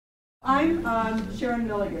I'm Sharon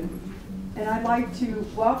Milligan, and I'd like to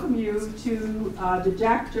welcome you to the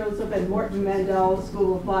Jack Joseph and Morton Mandel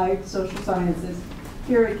School of Applied Social Sciences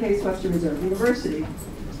here at Case Western Reserve University.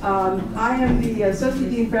 I am the Associate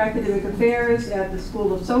Dean for Academic Affairs at the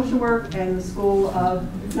School of Social Work and the School of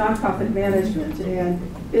Nonprofit Management, and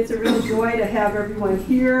it's a real joy to have everyone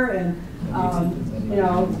here and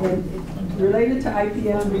related to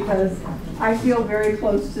IPM because I feel very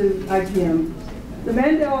close to IPM. The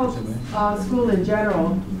Mandel School in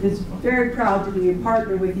general is very proud to be a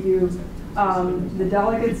partner with you, the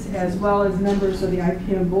delegates as well as members of the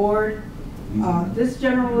IPM board. This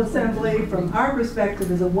General Assembly, from our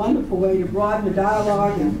perspective, is a wonderful way to broaden the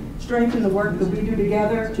dialogue and strengthen the work that we do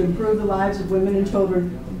together to improve the lives of women and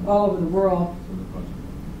children all over the world.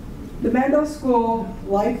 The Mandel School,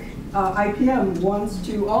 like IPM, wants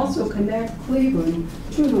to also connect Cleveland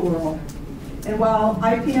to the world. And while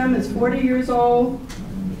IPM is 40 years old,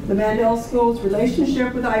 the Mandel School's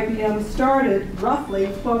relationship with IPM started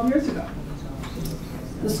roughly 12 years ago.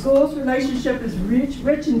 The school's relationship is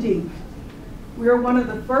rich and deep. We are one of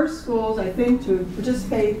the first schools, I think, to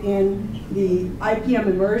participate in the IPM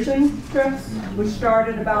immersion trips, which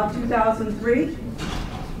started about 2003.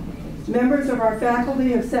 Members of our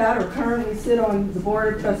faculty have sat or currently sit on the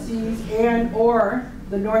Board of Trustees and or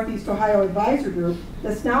the Northeast Ohio Advisor Group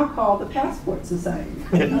that's now called the Passport Society.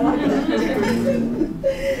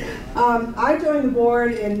 I joined the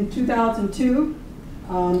board in 2002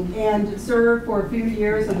 and served for a few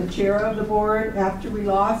years as the chair of the board after we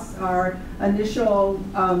lost our initial,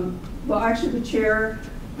 well actually the chair,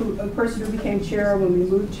 a person who became chair when we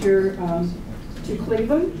moved here to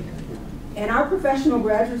Cleveland. And our professional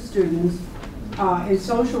graduate students in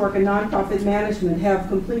social work and nonprofit management have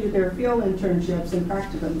completed their field internships and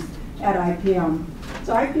practicums at IPM.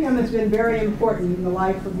 So IPM has been very important in the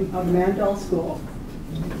life of the Mandel School.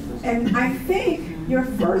 And I think your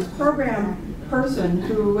first program person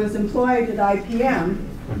who was employed at IPM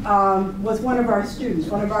was one of our students,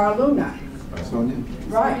 one of our alumni.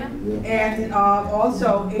 Right. And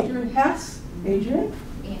also Adrian Hess. Adrian?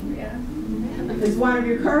 Andrea. Is one of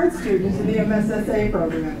your current students in the MSSA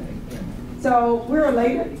program. So we're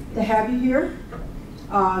elated to have you here,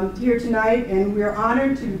 here tonight, and we're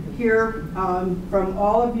honored to hear from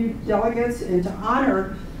all of you delegates and to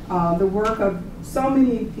honor the work of so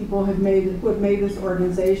many people who have made this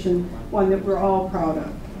organization one that we're all proud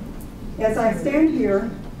of. As I stand here,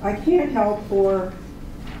 I can't help but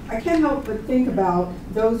think about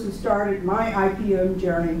those who started my IPM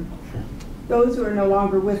journey, those who are no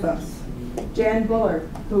longer with us. Jan Bullard,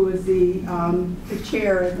 who was the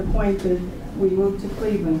chair at the point that we moved to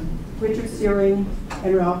Cleveland, Richard Searing,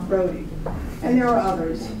 and Ralph Brody. And there are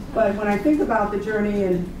others. But when I think about the journey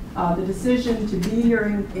and the decision to be here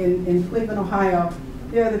in Cleveland, Ohio,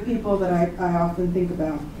 they're the people that I often think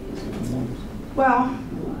about. Well,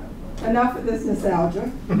 enough of this nostalgia.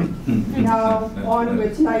 Now on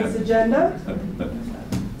with tonight's agenda.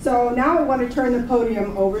 So now I want to turn the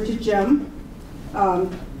podium over to Jim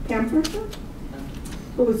Camperson,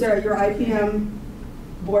 who was your IPM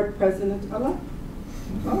board president-elect.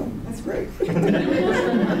 Oh, that's great. Thank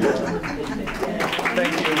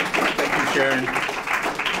you, Sharon.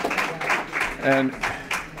 And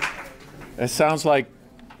it sounds like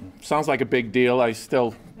a big deal. I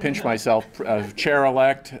still pinch myself,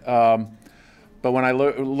 chair-elect. But when I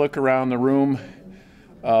look around the room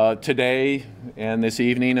today and this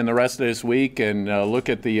evening and the rest of this week, and look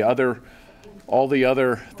at the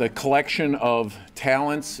collection of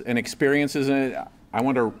talents and experiences in it, I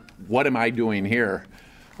wonder, what am I doing here?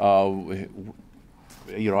 I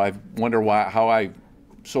wonder how I'm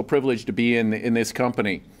so privileged to be in this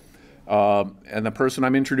company. And the person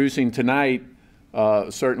I'm introducing tonight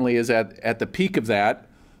certainly is at the peak of that.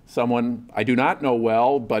 Someone I do not know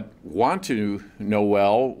well, but want to know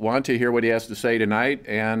well, want to hear what he has to say tonight,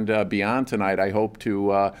 and beyond tonight, I hope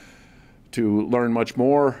to learn much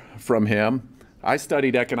more from him. I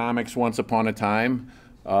studied economics once upon a time,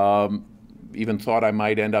 even thought I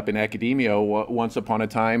might end up in academia once upon a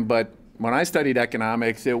time, but when I studied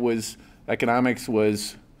economics, economics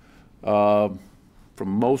was, from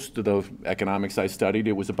most of the economics I studied,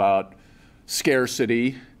 it was about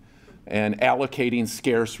scarcity and allocating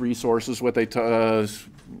scarce resources, what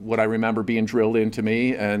I remember being drilled into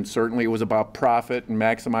me, and certainly it was about profit and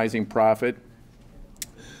maximizing profit.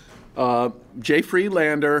 Jay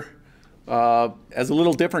Friedlander has a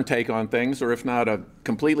little different take on things, or if not a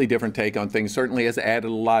completely different take on things, certainly has added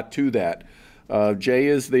a lot to that. Jay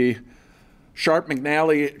is the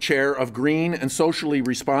Sharpe-McNally Chair of Green and Socially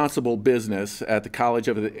Responsible Business at the College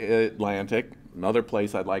of the Atlantic, another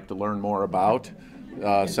place I'd like to learn more about.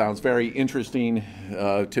 Sounds very interesting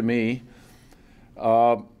to me.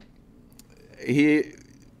 He,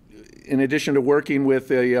 in addition to working with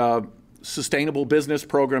a sustainable business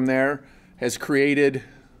program there, has created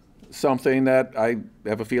something that I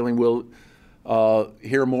have a feeling we'll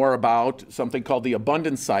hear more about, something called the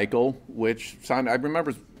abundance cycle, which I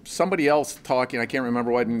remember somebody else talking, I can't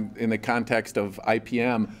remember what, in the context of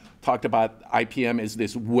IPM, talked about IPM as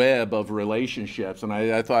this web of relationships. And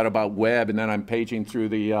I thought about web, and then I'm paging through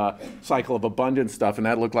the cycle of abundance stuff, and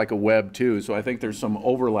that looked like a web too. So I think there's some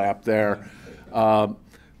overlap there.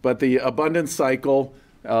 But the abundance cycle,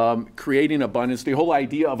 creating abundance, the whole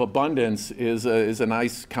idea of abundance is a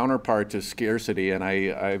nice counterpart to scarcity. And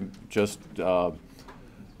I'm just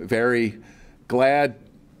very glad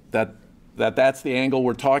that that's the angle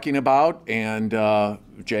we're talking about, and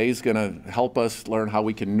Jay's going to help us learn how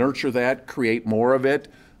we can nurture that, create more of it.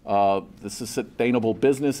 The sustainable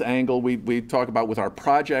business angle we talk about with our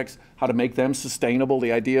projects, how to make them sustainable,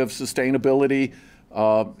 the idea of sustainability.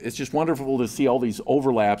 It's just wonderful to see all these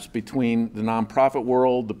overlaps between the nonprofit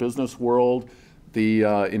world, the business world, the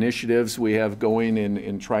initiatives we have going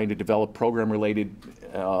in trying to develop program-related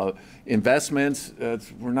investments.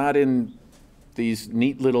 We're not in these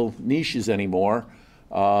neat little niches anymore,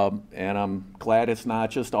 and I'm glad it's not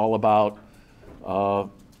just all about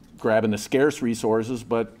grabbing the scarce resources,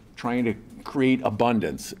 but trying to create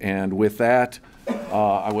abundance. And with that,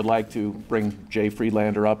 I would like to bring Jay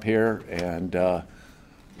Friedlander up here, and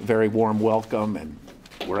very warm welcome, and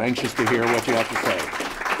we're anxious to hear what you have to say.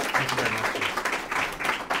 Thank you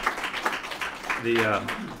very much.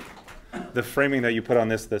 The framing that you put on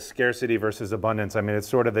this, the scarcity versus abundance, I mean, it's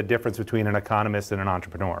sort of the difference between an economist and an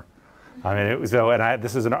entrepreneur. I mean,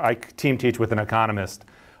 I team teach with an economist,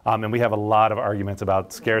 and we have a lot of arguments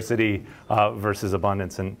about scarcity versus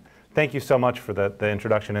abundance. And thank you so much for the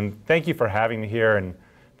introduction, and thank you for having me here, and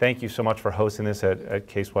thank you so much for hosting this at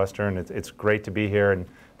Case Western. It's great to be here, and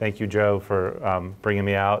thank you, Joe, for bringing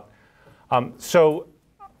me out. So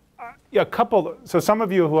some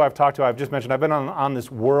of you who I've talked to, I've just mentioned, I've been on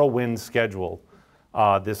this whirlwind schedule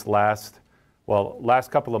this last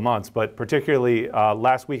couple of months, but particularly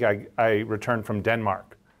last week I returned from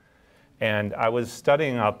Denmark. And I was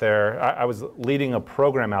studying out there, I was leading a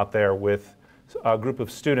program out there with a group of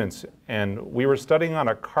students, and we were studying on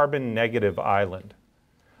a carbon negative island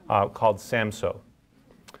called Samso.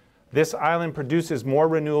 This island produces more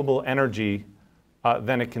renewable energy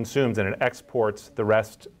than it consumes, and it exports the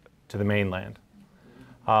rest to the mainland.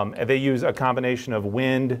 They use a combination of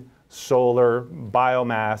wind, solar,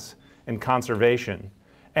 biomass, and conservation.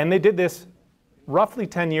 And they did this roughly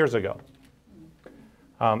 10 years ago.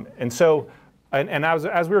 As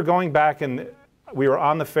we were going back, and we were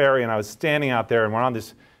on the ferry, and I was standing out there, and we're on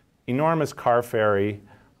this enormous car ferry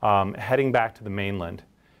heading back to the mainland.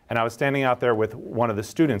 And I was standing out there with one of the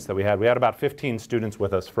students that we had. We had about 15 students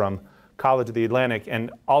with us from College of the Atlantic,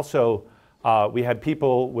 and also we had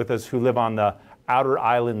people with us who live on the outer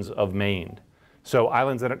islands of Maine. So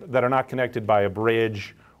islands that are not connected by a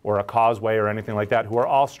bridge or a causeway or anything like that, who are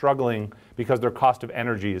all struggling because their cost of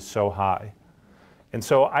energy is so high. And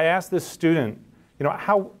so I asked this student, you know,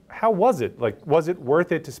 how was it? Like, was it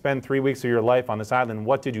worth it to spend 3 weeks of your life on this island?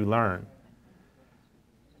 What did you learn?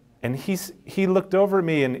 And he looked over at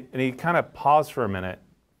me, and he kind of paused for a minute.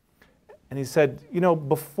 And he said, you know,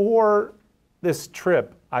 before this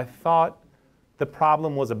trip, I thought the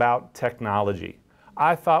problem was about technology.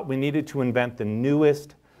 I thought we needed to invent the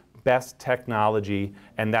newest, best technology,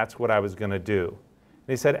 and that's what I was going to do.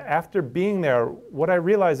 And he said, after being there, what I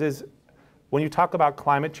realized is when you talk about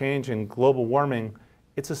climate change and global warming,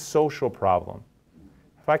 it's a social problem.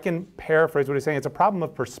 If I can paraphrase what he's saying, it's a problem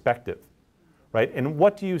of perspective, right? And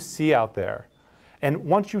what do you see out there? And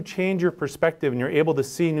once you change your perspective and you're able to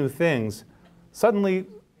see new things, suddenly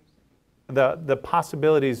the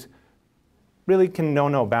possibilities really can know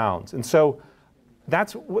no bounds. And so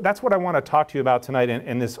that's what I want to talk to you about tonight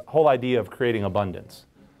in this whole idea of creating abundance.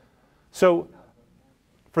 So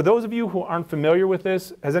for those of you who aren't familiar with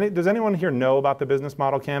this, does anyone here know about the business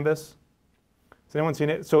model canvas? Has anyone seen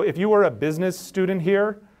it? So if you were a business student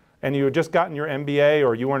here and you had just gotten your MBA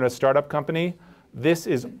or you were in a startup company, this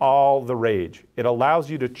is all the rage. It allows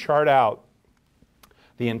you to chart out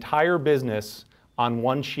the entire business on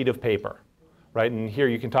one sheet of paper, right? And here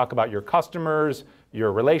you can talk about your customers,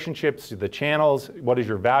 your relationships, the channels, what is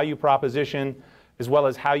your value proposition, as well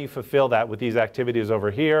as how you fulfill that with these activities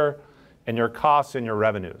over here, and your costs and your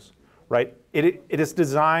revenues, right? It is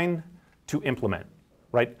designed to implement,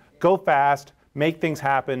 right? Go fast, make things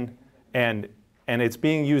happen, and it's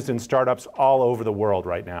being used in startups all over the world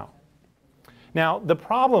right now. Now, the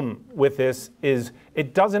problem with this is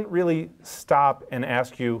it doesn't really stop and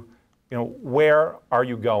ask you, where are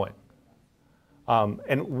you going?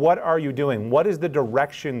 And what are you doing? What is the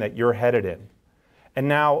direction that you're headed in? And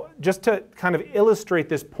now, just to kind of illustrate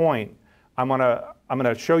this point, I'm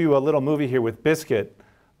gonna show you a little movie here with Biscuit,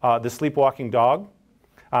 the sleepwalking dog,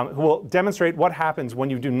 who will demonstrate what happens when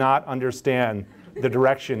you do not understand the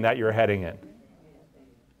direction that you're heading in.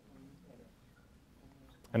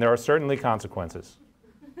 And there are certainly consequences.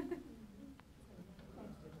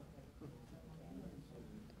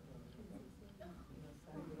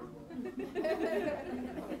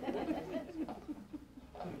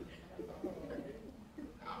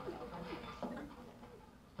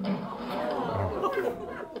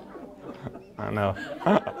 I know.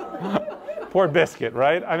 Poor Biscuit,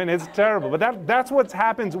 right? I mean, it's terrible. But that's what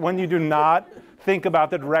happens when you do not think about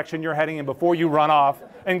the direction you're heading in before you run off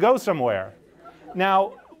and go somewhere.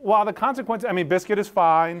 Now, while the consequences, I mean, Biscuit is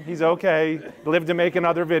fine. He's okay. Lived to make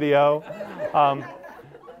another video.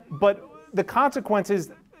 But the consequences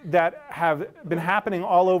that have been happening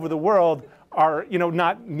all over the world are,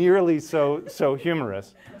 not nearly so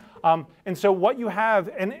humorous. And so what you have,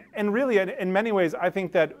 and really in many ways, I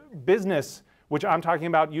think that business, which I'm talking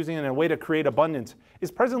about using in a way to create abundance, is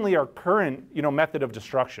presently our current, method of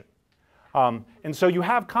destruction. And so you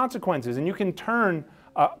have consequences, and you can turn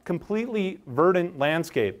a completely verdant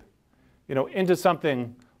landscape, into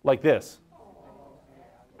something like this.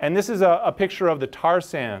 And this is a picture of the tar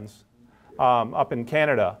sands up in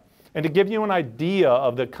Canada. And to give you an idea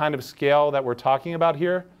of the kind of scale that we're talking about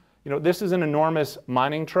here, this is an enormous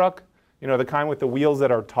mining truck, the kind with the wheels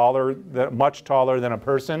that are taller, much taller than a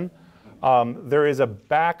person. There is a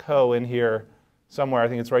backhoe in here somewhere. I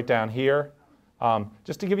think it's right down here.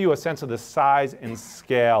 Just to give you a sense of the size and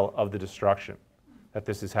scale of the destruction that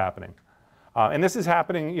this is happening. And this is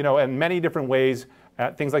happening, in many different ways.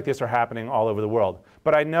 Things like this are happening all over the world.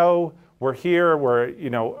 But I know we're here,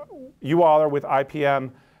 you all are with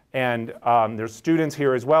IPM, and there's students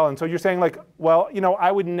here as well. And so you're saying like, well,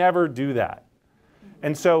 I would never do that.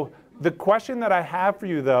 And so the question that I have for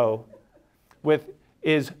you, though,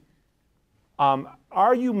 is,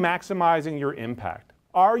 are you maximizing your impact?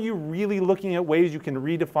 Are you really looking at ways you can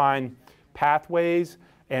redefine pathways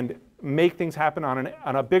and make things happen on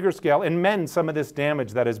a bigger scale and mend some of this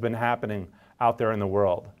damage that has been happening out there in the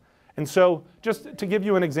world? And so just to give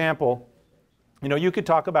you an example, you could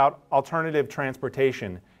talk about alternative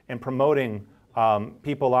transportation and promoting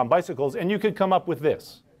people on bicycles, and you could come up with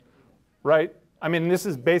this, right? I mean, this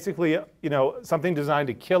is basically, something designed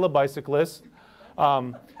to kill a bicyclist.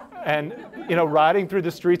 And riding through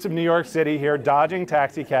the streets of New York City here, dodging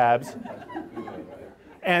taxi cabs.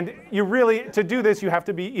 And you really, to do this, you have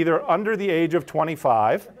to be either under the age of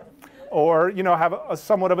 25 or, have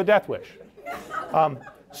somewhat of a death wish.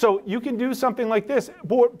 So you can do something like this.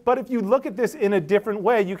 But if you look at this in a different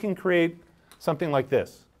way, you can create something like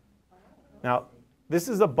this. Now, this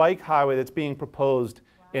is a bike highway that's being proposed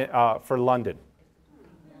for London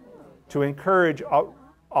to encourage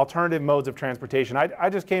alternative modes of transportation. I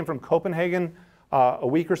just came from Copenhagen a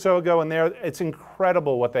week or so ago, and it's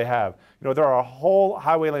incredible what they have. There are whole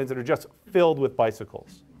highway lanes that are just filled with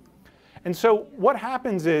bicycles. And so what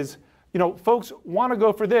happens is, folks want to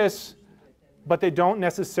go for this, but they don't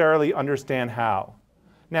necessarily understand how.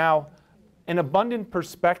 Now, an abundant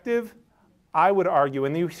perspective, I would argue,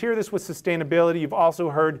 and you hear this with sustainability,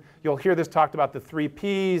 you'll hear this talked about the 3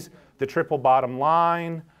 Ps, the triple bottom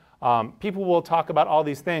line. People will talk about all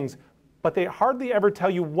these things, but they hardly ever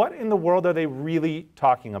tell you what in the world are they really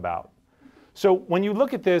talking about. So when you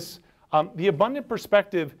look at this, the abundant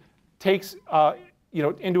perspective takes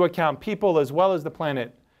into account people as well as the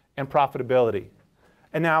planet and profitability.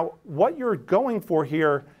 And now what you're going for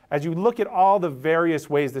here, as you look at all the various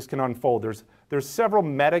ways this can unfold, there's several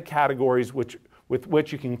meta categories with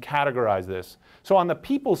which you can categorize this. So on the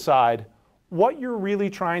people side, what you're really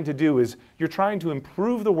trying to do is you're trying to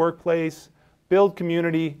improve the workplace, build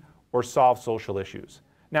community, or solve social issues.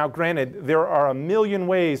 Now, granted, there are a million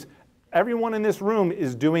ways. Everyone in this room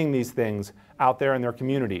is doing these things out there in their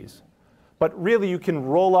communities. But really, you can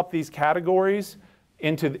roll up these categories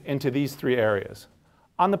into these 3 areas.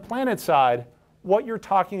 On the planet side, what you're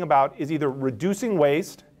talking about is either reducing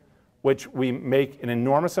waste, which we make an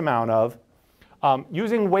enormous amount of,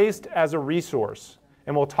 using waste as a resource,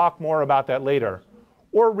 and we'll talk more about that later,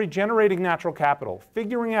 or regenerating natural capital,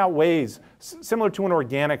 figuring out ways, similar to an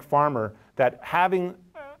organic farmer, that having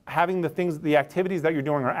the activities that you're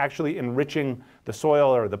doing are actually enriching the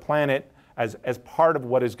soil or the planet as part of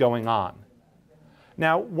what is going on.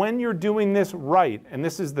 Now, when you're doing this right, and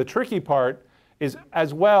this is the tricky part, is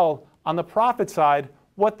as well On the profit side,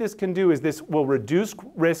 what this can do is this will reduce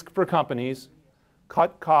risk for companies,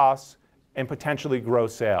 cut costs, and potentially grow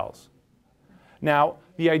sales. Now,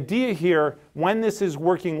 the idea here, when this is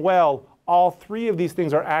working well, all three of these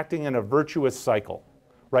things are acting in a virtuous cycle,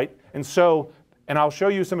 right? And I'll show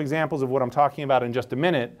you some examples of what I'm talking about in just a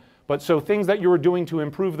minute, but so things that you are doing to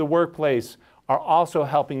improve the workplace are also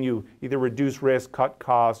helping you either reduce risk, cut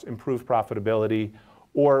costs, improve profitability,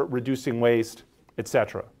 or reducing waste,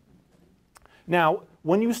 etc. Now,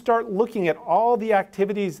 when you start looking at all the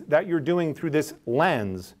activities that you're doing through this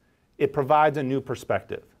lens, it provides a new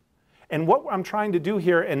perspective. And what I'm trying to do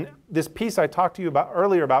here, and this piece I talked to you about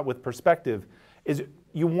earlier about with perspective, is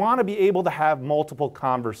you want to be able to have multiple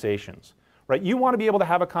conversations, right? You want to be able to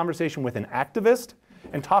have a conversation with an activist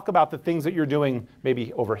and talk about the things that you're doing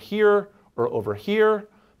maybe over here or over here,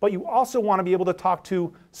 but you also want to be able to talk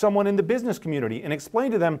to someone in the business community and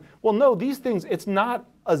explain to them, well, no, these things, it's not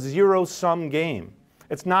a zero-sum game.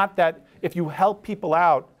 It's not that if you help people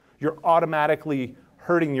out, you're automatically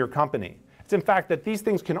hurting your company. It's in fact that these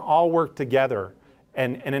things can all work together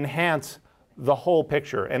and enhance the whole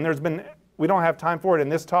picture. And we don't have time for it in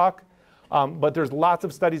this talk, but there's lots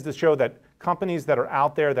of studies that show that companies that are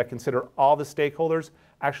out there that consider all the stakeholders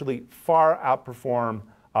actually far outperform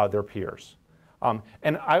their peers.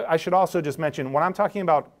 And I should also just mention, when I'm talking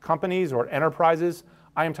about companies or enterprises,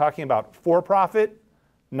 I am talking about for-profit,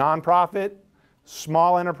 nonprofit,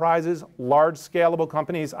 small enterprises, large scalable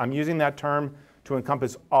companies. I'm using that term to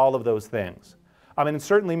encompass all of those things. And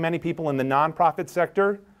certainly many people in the nonprofit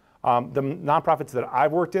sector, the nonprofits that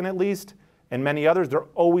I've worked in at least, and many others, they're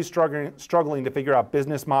always struggling to figure out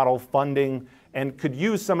business model, funding, and could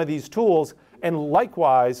use some of these tools. And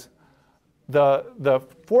likewise, the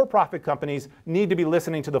for-profit companies need to be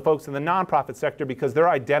listening to the folks in the nonprofit sector because they're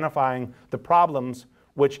identifying the problems,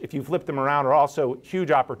 which if you flip them around are also huge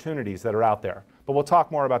opportunities that are out there. But we'll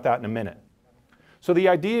talk more about that in a minute. So the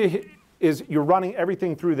idea is you're running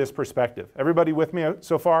everything through this perspective. Everybody with me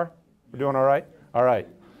so far? We're doing all right? All right.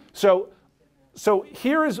 So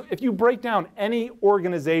here is, if you break down any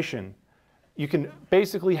organization, you can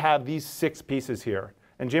basically have these 6 pieces here.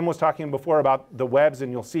 And Jim was talking before about the webs,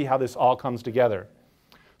 and you'll see how this all comes together.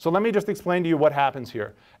 So let me just explain to you what happens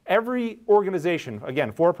here. Every organization,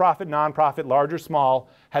 again, for-profit, nonprofit, large or small,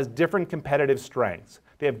 has different competitive strengths.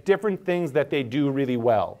 They have different things that they do really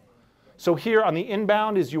well. So here on the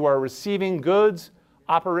inbound is you are receiving goods,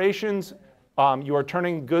 operations, you are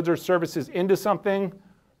turning goods or services into something,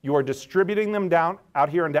 you are distributing them out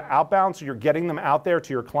here into outbound, so you're getting them out there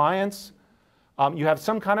to your clients. You have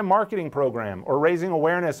some kind of marketing program or raising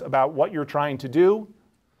awareness about what you're trying to do.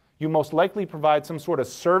 You most likely provide some sort of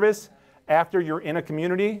service after you're in a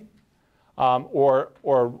community or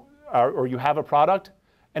you have a product.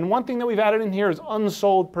 And one thing that we've added in here is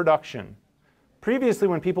unsold production. Previously,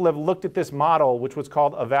 when people have looked at this model, which was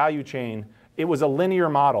called a value chain, it was a linear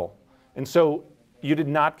model. And so you did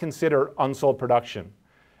not consider unsold production.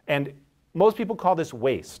 And most people call this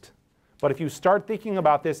waste. But if you start thinking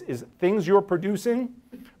about this as things you're producing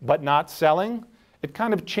but not selling, it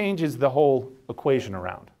kind of changes the whole equation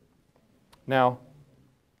around. Now,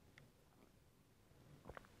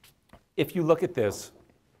 if you look at this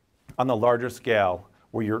on the larger scale,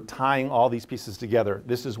 where you're tying all these pieces together,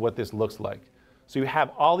 this is what this looks like. So you have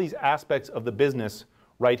all these aspects of the business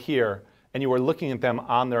right here, and you are looking at them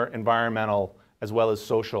on their environmental as well as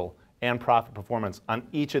social and profit performance on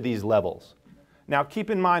each of these levels. Now keep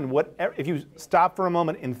in mind, if you stop for a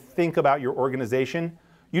moment and think about your organization,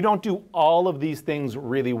 you don't do all of these things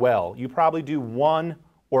really well. You probably do 1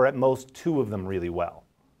 or at most 2 of them really well.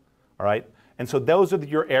 All right? And so those are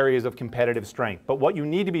your areas of competitive strength. But what you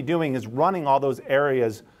need to be doing is running all those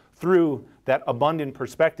areas through that abundant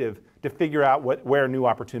perspective to figure out where new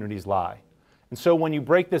opportunities lie. And so when you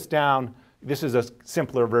break this down, this is a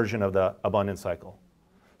simpler version of the abundance cycle.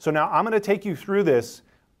 So now I'm going to take you through this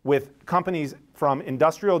with companies from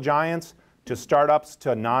industrial giants to startups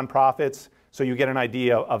to nonprofits, so you get an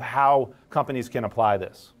idea of how companies can apply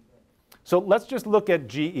this. So let's just look at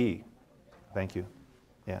GE. Thank you.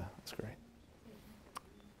 Yeah, that's great.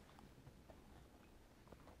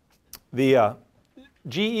 The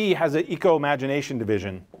GE has an eco-imagination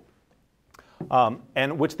division,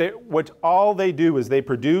 and which all they do is they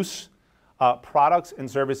produce products and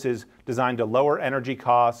services designed to lower energy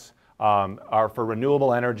costs, are for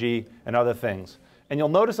renewable energy and other things. And you'll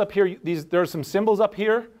notice up here, there are some symbols up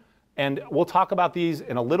here, and we'll talk about these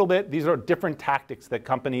in a little bit. These are different tactics that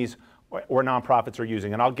companies or nonprofits are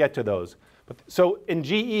using, and I'll get to those. So in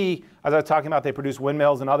GE, as I was talking about, they produce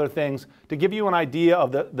windmills and other things. To give you an idea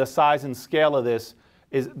of the size and scale of this,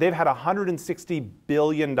 is they've had $160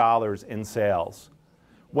 billion in sales.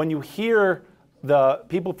 When you hear the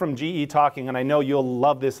people from GE talking, and I know you'll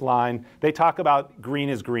love this line, they talk about green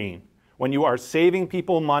is green. When you are saving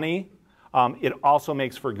people money, it also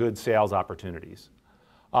makes for good sales opportunities.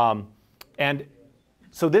 And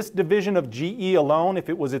so this division of GE alone, if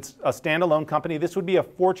it was a standalone company, this would be a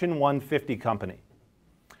Fortune 150 company.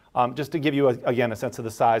 Just to give you, again, a sense of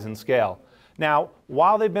the size and scale. Now,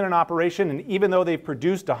 while they've been in operation, and even though they've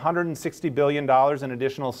produced $160 billion in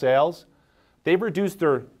additional sales, they've reduced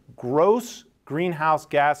their gross greenhouse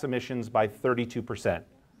gas emissions by 32%.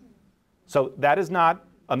 So that is not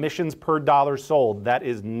emissions per dollar sold. That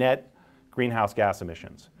is net greenhouse gas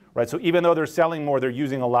emissions. Right? So even though they're selling more, they're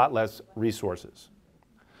using a lot less resources.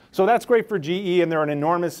 So that's great for GE, and they're an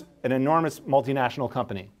enormous multinational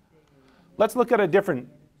company. Let's look at a different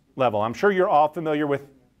level. I'm sure you're all familiar with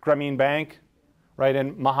Grameen Bank, right?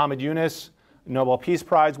 And Muhammad Yunus, Nobel Peace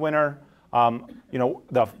Prize winner,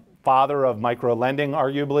 the father of micro-lending,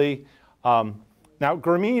 arguably. Now,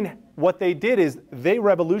 Grameen, what they did is they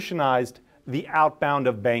revolutionized the outbound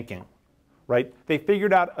of banking, right? They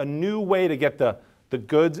figured out a new way to get the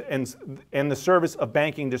goods and the service of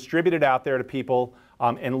banking distributed out there to people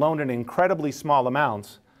and loaned in incredibly small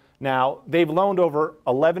amounts. Now, they've loaned over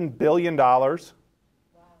 $11 billion.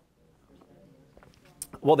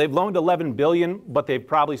 Well, they've loaned $11 billion, but they've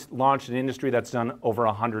probably launched an industry that's done over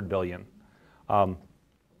 $100 billion. But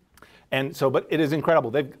it is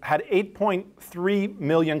incredible. They've had 8.3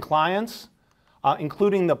 million clients,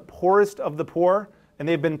 including the poorest of the poor, and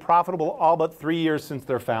they've been profitable all but 3 years since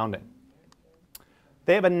their founding.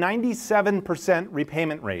 They have a 97%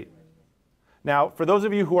 repayment rate. Now, for those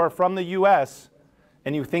of you who are from the US,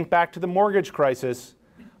 and you think back to the mortgage crisis,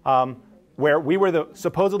 where we were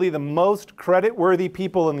supposedly the most credit-worthy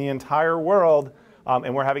people in the entire world,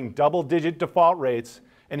 and we're having double-digit default rates.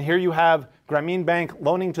 And here you have Grameen Bank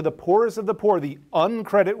loaning to the poorest of the poor, the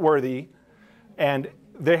uncredit-worthy, and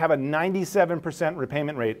they have a 97%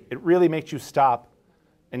 repayment rate. It really makes you stop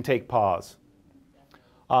and take pause.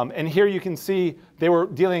 And here you can see they were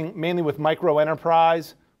dealing mainly with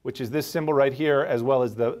micro-enterprise, which is this symbol right here, as well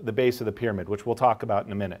as the base of the pyramid, which we'll talk about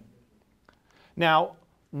in a minute. Now,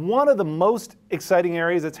 one of the most exciting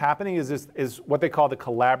areas that's happening is what they call the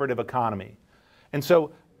collaborative economy.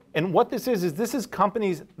 And what this is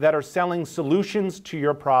companies that are selling solutions to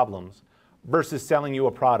your problems versus selling you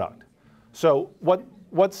a product. So what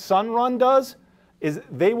Sunrun does is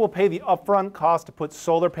they will pay the upfront cost to put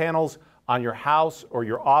solar panels on your house or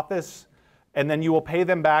your office, and then you will pay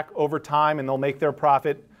them back over time, and they'll make their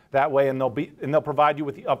profit that way, and they'll provide you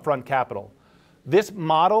with the upfront capital. This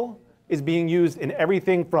model is being used in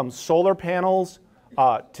everything from solar panels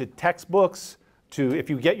to textbooks to if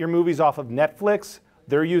you get your movies off of Netflix,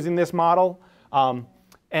 they're using this model.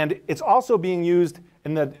 And it's also being used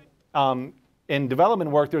in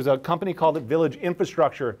development work. There's a company called Village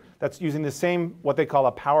Infrastructure that's using the same, what they call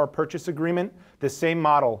a power purchase agreement, the same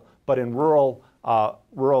model, but in rural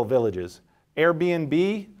villages.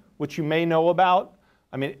 Airbnb, which you may know about,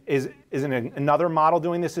 is another model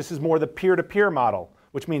doing this. This is more the peer-to-peer model,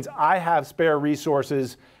 which means I have spare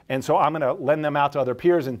resources, and so I'm going to lend them out to other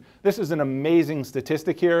peers. And this is an amazing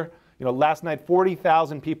statistic here. Last night,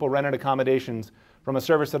 40,000 people rented accommodations from a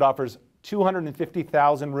service that offers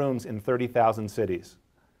 250,000 rooms in 30,000 cities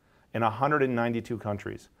in 192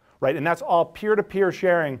 countries, right? And that's all peer-to-peer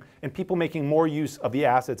sharing and people making more use of the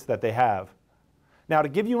assets that they have. Now, to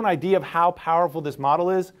give you an idea of how powerful this model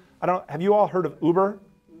is, have you all heard of Uber?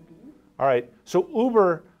 Mm-hmm. All right. So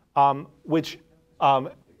Uber,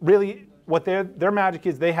 really what their magic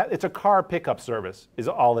is, it's a car pickup service is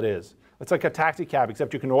all it is. It's like a taxi cab,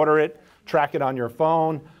 except you can order it, track it on your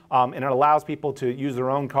phone, and it allows people to use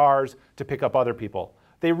their own cars to pick up other people.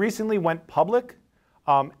 They recently went public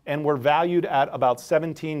and were valued at about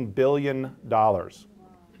 $17 billion.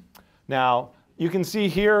 Now, you can see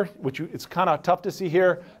here, it's kind of tough to see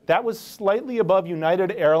here, that was slightly above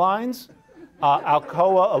United Airlines,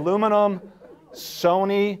 Alcoa Aluminum,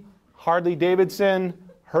 Sony, Harley-Davidson,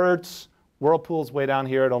 Hertz, Whirlpool's way down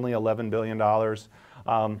here at only $11 billion.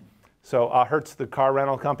 So Hertz, the car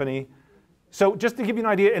rental company. So just to give you an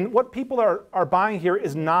idea, and what people are buying here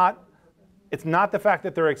is it's not the fact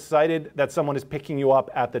that they're excited that someone is picking you up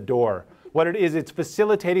at the door. What it is, it's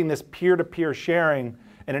facilitating this peer-to-peer sharing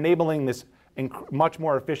and enabling this much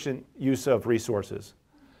more efficient use of resources.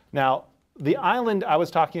 Now, the island I was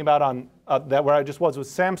talking about where I just was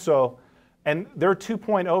Samso, and their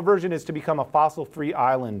 2.0 version is to become a fossil-free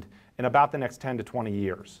island in about the next 10 to 20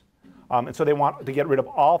 years. And so they want to get rid of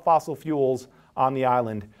all fossil fuels on the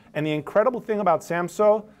island. And the incredible thing about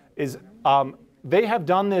Samso is they have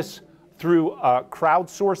done this through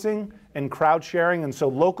crowdsourcing and crowd sharing, and so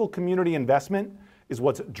local community investment is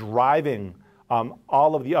what's driving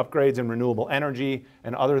all of the upgrades in renewable energy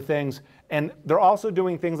and other things. And they're also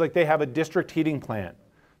doing things like they have a district heating plant.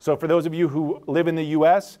 So for those of you who live in the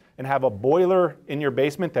US and have a boiler in your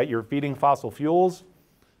basement that you're feeding fossil fuels,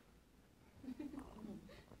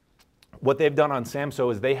 what they've done on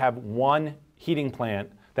SAMSO is they have one heating plant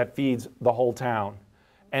that feeds the whole town.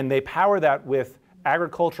 And they power that with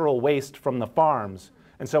agricultural waste from the farms.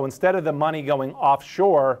 And so instead of the money going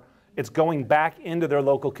offshore, it's going back into their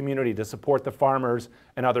local community to support the farmers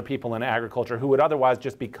and other people in agriculture who would otherwise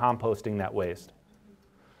just be composting that waste.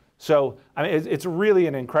 So I mean, it's really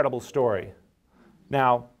an incredible story.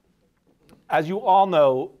 Now, as you all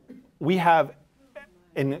know, we have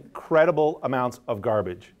incredible amounts of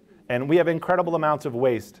garbage, and we have incredible amounts of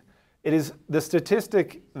waste. It is the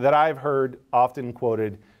statistic that I've heard often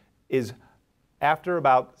quoted is after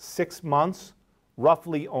about 6 months,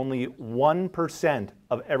 roughly only 1%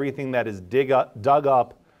 of everything that is dug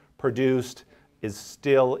up, produced, is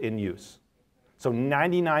still in use. So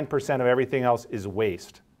 99% of everything else is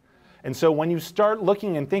waste. And so when you start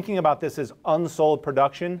looking and thinking about this as unsold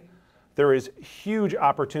production, there is huge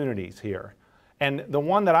opportunities here. And the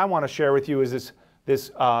one that I want to share with you is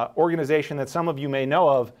this organization that some of you may know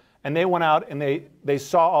of, and they went out and they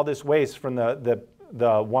saw all this waste from the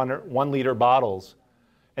 1 liter bottles.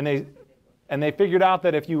 And they figured out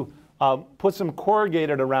that if you put some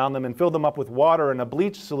corrugated around them and fill them up with water and a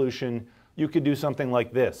bleach solution, you could do something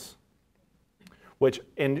like this, which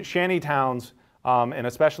in shanty towns, and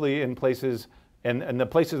especially in places, and the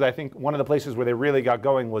places, I think one of the places where they really got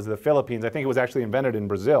going was the Philippines. I think it was actually invented in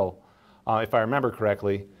Brazil, if I remember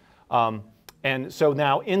correctly. And so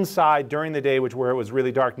now inside during the day, where it was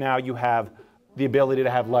really dark, now you have the ability to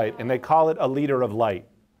have light. And they call it a liter of light,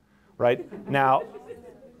 right? Now,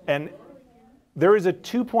 and there is a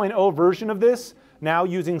 2.0 version of this now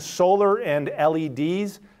using solar and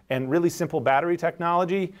LEDs and really simple battery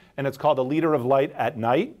technology, and it's called a liter of light at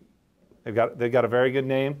night. They've got a very good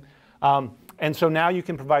name. And so now you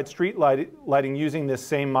can provide street lighting using this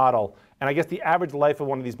same model. And I guess the average life of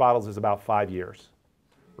one of these bottles is about 5 years,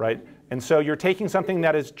 right? And so you're taking something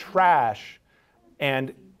that is trash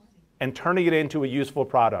and turning it into a useful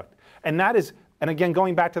product. And that is, and again,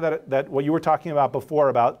 going back to that what you were talking about before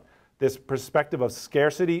about this perspective of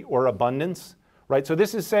scarcity or abundance, right? So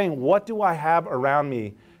this is saying, what do I have around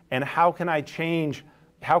me, and how can I change,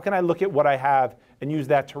 how can I look at what I have and use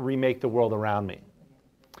that to remake the world around me?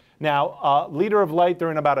 Now, Liter of Light,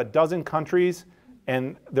 they're in about a dozen countries,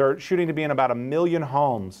 and they're shooting to be in about 1 million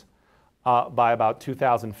homes by about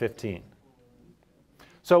 2015.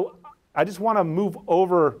 So I just want to move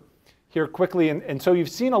over here quickly, and so you've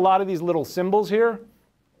seen a lot of these little symbols here,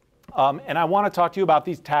 and I want to talk to you about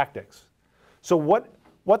these tactics. So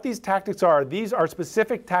what these tactics are, these are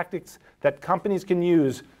specific tactics that companies can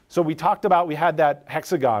use. So we talked about, we had that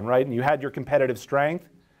hexagon, right, and you had your competitive strength.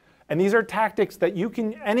 And these are tactics that you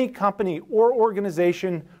can, any company or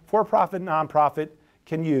organization, for-profit, nonprofit,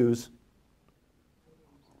 can use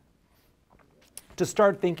to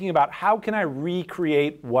start thinking about how can I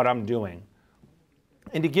recreate what I'm doing.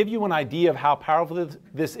 And to give you an idea of how powerful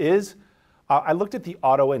this is, I looked at the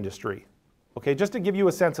auto industry, okay, just to give you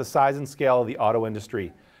a sense of size and scale of the auto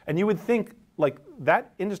industry. And you would think, like,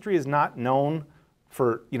 that industry is not known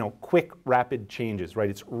for, you know, quick, rapid changes, right?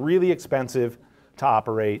 It's really expensive to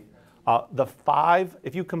operate.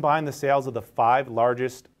 If you combine the sales of the 5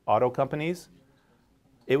 largest auto companies,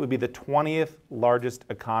 it would be the 20th largest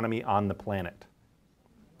economy on the planet.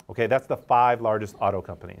 Okay, that's the 5 largest auto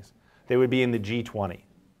companies. They would be in the G20.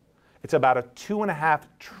 It's about a $2.5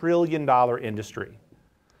 trillion industry.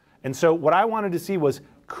 And so what I wanted to see was,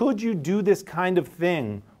 could you do this kind of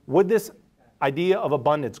thing? Would this idea of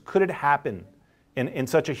abundance, could it happen in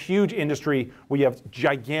such a huge industry where you have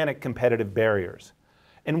gigantic competitive barriers?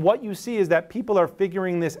 And what you see is that people are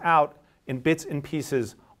figuring this out in bits and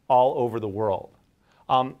pieces all over the world.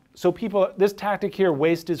 So this tactic here,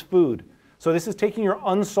 waste is food. So this is taking your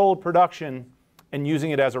unsold production and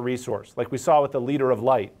using it as a resource, like we saw with the Liter of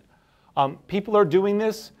Light. People are doing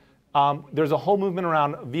this. There's a whole movement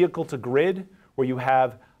around vehicle to grid, where you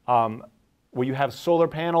have solar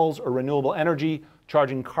panels or renewable energy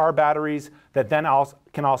charging car batteries that then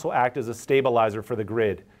can also act as a stabilizer for the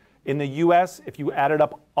grid. In the US, if you added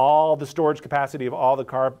up all the storage capacity of all the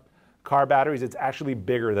car batteries, it's actually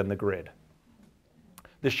bigger than the grid.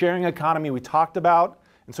 The sharing economy we talked about,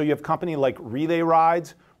 and so you have company like Relay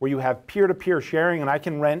Rides, where you have peer-to-peer sharing, and I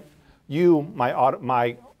can rent you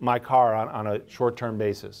my car on a short-term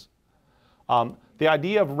basis. The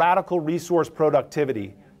idea of radical resource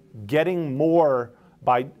productivity, getting more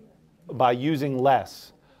by using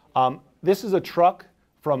less. This is a truck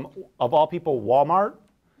from, of all people, Walmart.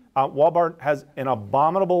 Walmart has an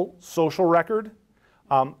abominable social record,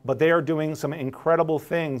 but they are doing some incredible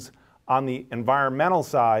things on the environmental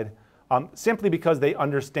side simply because they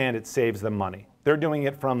understand it saves them money. They're doing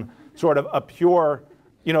it from sort of a pure,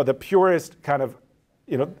 the purest kind of,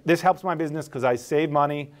 this helps my business because I save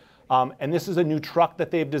money. And this is a new truck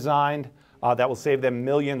that they've designed that will save them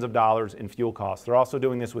millions of dollars in fuel costs. They're also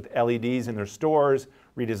doing this with LEDs in their stores,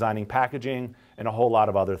 redesigning packaging, and a whole lot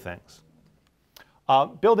of other things.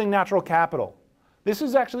 Building natural capital. This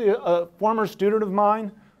is actually a former student of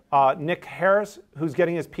mine, Nick Harris, who's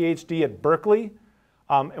getting his PhD at Berkeley.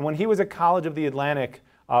 And when he was at College of the Atlantic,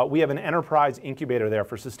 we have an enterprise incubator there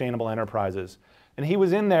for sustainable enterprises. And he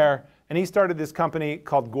was in there, and he started this company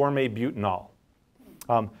called Gourmet Butanol.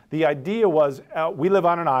 The idea was, we live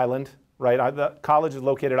on an island, right? The college is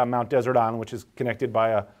located on Mount Desert Island, which is connected by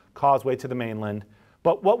a causeway to the mainland.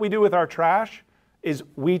 But what we do with our trash is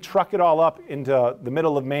we truck it all up into the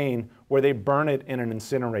middle of Maine where they burn it in an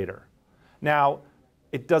incinerator. Now,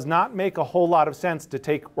 it does not make a whole lot of sense to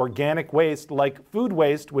take organic waste like food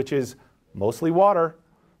waste, which is mostly water,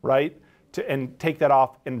 right, and take that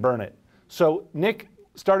off and burn it. So Nick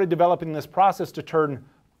started developing this process to turn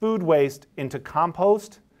food waste into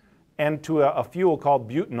compost and to a fuel called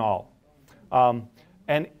butanol.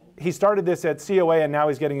 And he started this at COA, and now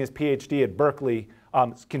he's getting his PhD at Berkeley,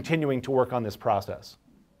 continuing to work on this process.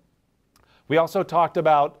 We also talked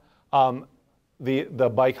about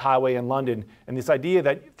the bike highway in London, and this idea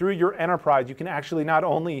that through your enterprise, you can actually not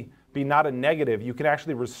only be not a negative, you can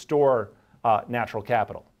actually restore natural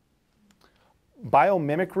capital.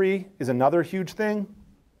 Biomimicry is another huge thing.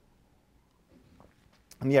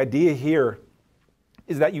 And the idea here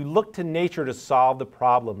is that you look to nature to solve the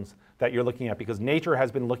problems that you're looking at, because nature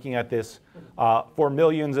has been looking at this for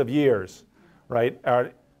millions of years, right?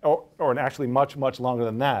 Or actually much, much longer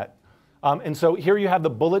than that. And so here you have the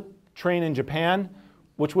bullet train in Japan,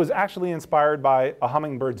 which was actually inspired by a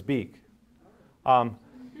hummingbird's beak.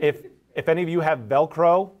 If any of you have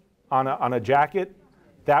Velcro on a jacket,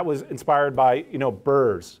 that was inspired by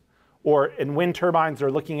birds. Or in wind turbines,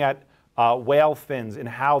 they're looking at whale fins and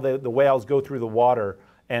how the whales go through the water,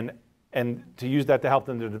 and to use that to help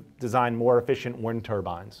them to design more efficient wind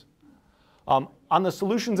turbines. On the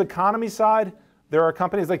solutions economy side, there are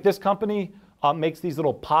companies like this company makes these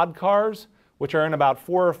little pod cars, which are in about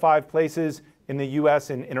 4 or 5 places in the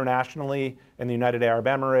US and internationally. In the United Arab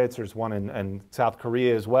Emirates, there's one in South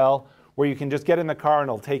Korea as well, where you can just get in the car and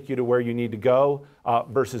it'll take you to where you need to go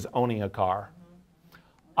versus owning a car.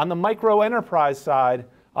 On the micro enterprise side,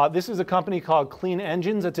 this is a company called Clean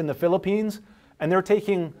Engines that's in the Philippines, and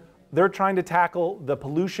they're trying to tackle the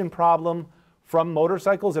pollution problem from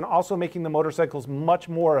motorcycles and also making the motorcycles much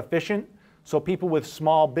more efficient, so people with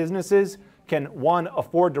small businesses can, 1,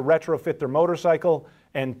 afford to retrofit their motorcycle,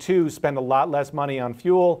 and 2, spend a lot less money on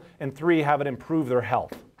fuel, and 3, have it improve their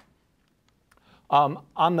health.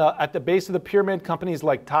 At the base of the pyramid, companies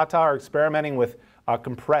like Tata are experimenting with a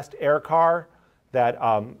compressed air car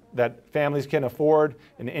that families can afford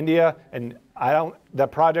in India, and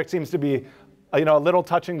that project seems to be a little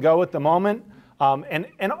touch and go at the moment.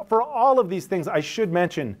 And for all of these things, I should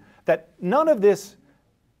mention that none of this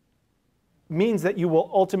means that you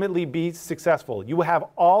will ultimately be successful. You have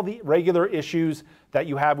all the regular issues that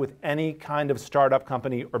you have with any kind of startup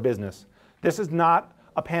company or business. This is not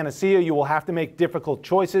a panacea. You will have to make difficult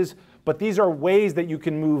choices, but these are ways that you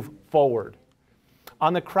can move forward.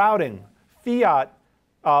 On the crowding, Fiat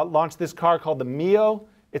launched this car called the Mio.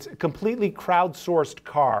 It's a completely crowdsourced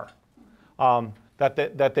car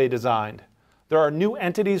that they designed. There are new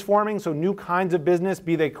entities forming, so new kinds of business,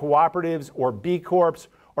 be they cooperatives or B Corps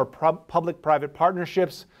or public-private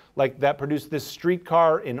partnerships, like that produced this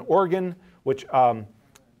streetcar in Oregon, which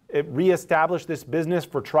it reestablished this business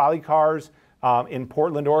for trolley cars in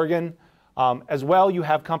Portland, Oregon. As well, you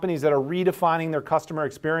have companies that are redefining their customer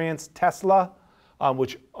experience. Tesla,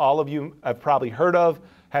 which all of you have probably heard of,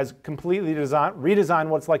 has completely redesigned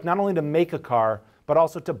what it's like not only to make a car, but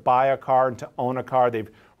also to buy a car and to own a car. They've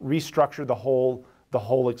restructured the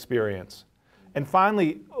whole experience. And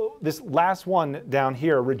finally, this last one down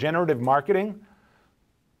here, regenerative marketing.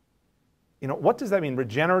 What does that mean,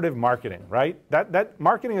 regenerative marketing, right? That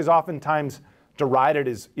marketing is oftentimes derided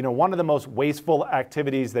as one of the most wasteful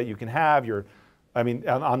activities that you can have.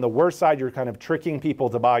 On the worst side, you're kind of tricking people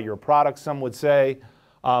to buy your products, some would say.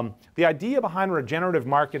 The idea behind regenerative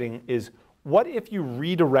marketing is, what if you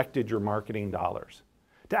redirected your marketing dollars?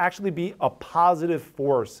 to actually be a positive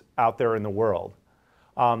force out there in the world.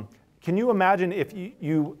 Can you imagine if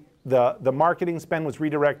the marketing spend was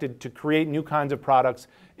redirected to create new kinds of products,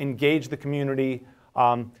 engage the community?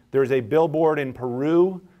 There's a billboard in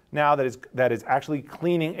Peru now that is actually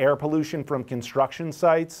cleaning air pollution from construction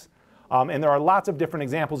sites. And there are lots of different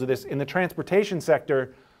examples of this. In the transportation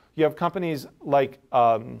sector, you have companies like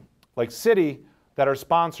Citi that are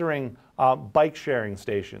sponsoring bike sharing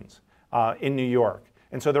stations in New York.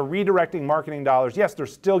 And so they're redirecting marketing dollars. Yes, they're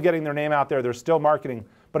still getting their name out there, they're still marketing,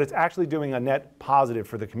 but it's actually doing a net positive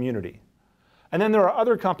for the community. And then there are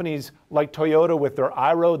other companies like Toyota with their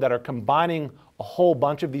iRoad that are combining a whole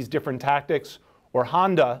bunch of these different tactics, or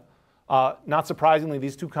Honda. Not surprisingly,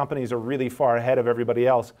 these two companies are really far ahead of everybody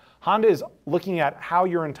else. Honda is looking at how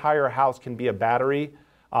your entire house can be a battery,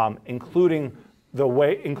 including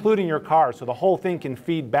your car, so the whole thing can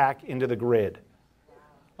feed back into the grid.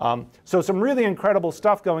 So some really incredible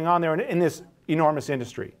stuff going on there in this enormous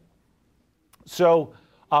industry. So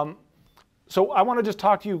I want to just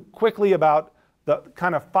talk to you quickly about the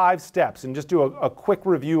kind of 5 steps and just do a quick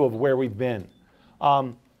review of where we've been.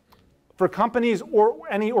 For companies or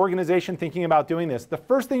any organization thinking about doing this, the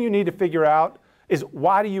first thing you need to figure out is,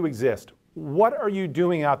 why do you exist? What are you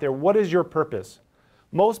doing out there? What is your purpose?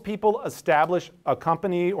 Most people establish a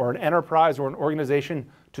company or an enterprise or an organization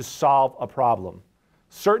to solve a problem.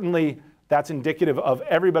 Certainly, that's indicative of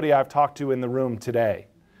everybody I've talked to in the room today,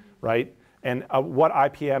 right? And what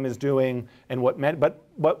IPM is doing, and what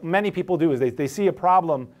many people do is they see a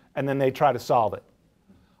problem and then they try to solve it.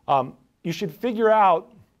 You should figure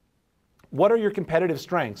out, what are your competitive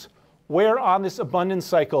strengths? Where on this abundance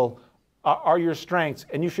cycle are your strengths?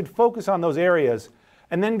 And you should focus on those areas,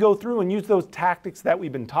 and then go through and use those tactics that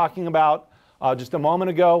we've been talking about just a moment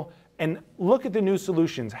ago, and look at the new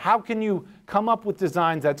solutions. How can you come up with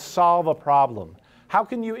designs that solve a problem? How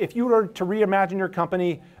can you, if you were to reimagine your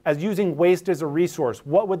company as using waste as a resource,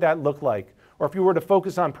 what would that look like? Or if you were to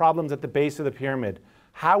focus on problems at the base of the pyramid,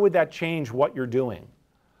 how would that change what you're doing?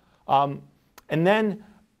 And then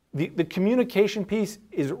the communication piece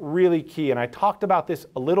is really key. And I talked about this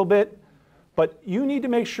a little bit, but you need to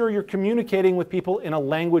make sure you're communicating with people in a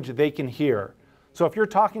language they can hear. So if you're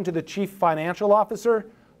talking to the chief financial officer,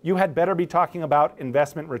 you had better be talking about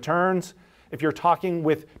investment returns. If you're talking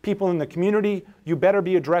with people in the community, you better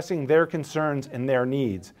be addressing their concerns and their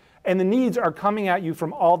needs. And the needs are coming at you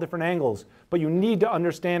from all different angles, but you need to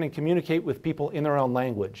understand and communicate with people in their own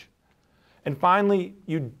language. And finally,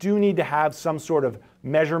 you do need to have some sort of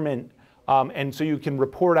measurement, and so you can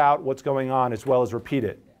report out what's going on as well as repeat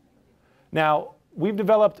it. Now, we've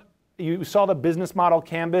developed, you saw the business model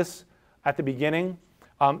canvas at the beginning.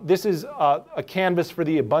 This is a canvas for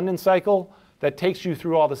the abundance cycle that takes you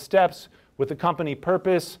through all the steps with the company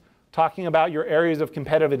purpose, talking about your areas of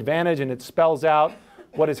competitive advantage, and it spells out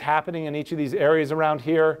what is happening in each of these areas around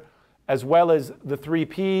here, as well as the 3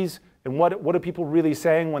 Ps, and what are people really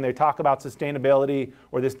saying when they talk about sustainability,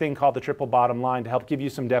 or this thing called the triple bottom line, to help give you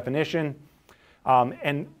some definition.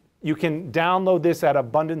 And you can download this at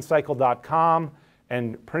abundancecycle.com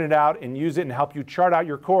and print it out and use it and help you chart out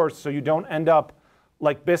your course so you don't end up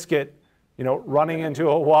like Biscuit, running into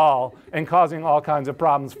a wall and causing all kinds of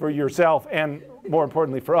problems for yourself and, more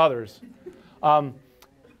importantly, for others.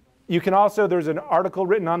 You can also, there's an article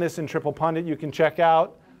written on this in Triple Pundit you can check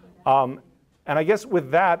out. And I guess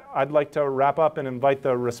with that, I'd like to wrap up and invite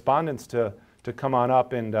the respondents to come on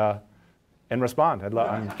up and respond.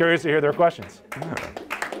 I'm curious to hear their questions.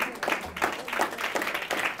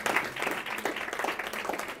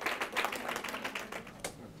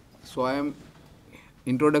 So I am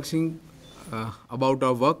introducing about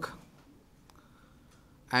our work.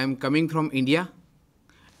 I am coming from India,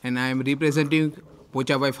 and I am representing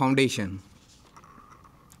Pochabhai Foundation.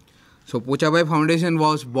 So Pochabhai Foundation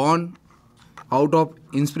was born out of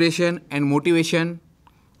inspiration and motivation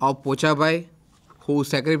of Pochabhai, who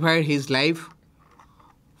sacrificed his life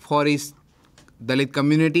for his Dalit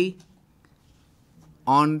community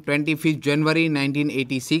on 25th January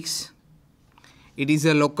 1986. It is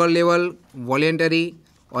a local level voluntary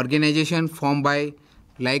organization formed by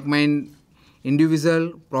like-minded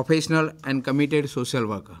individual, professional and committed social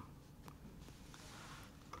worker.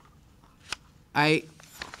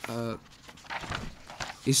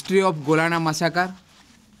 History of Golana massacre.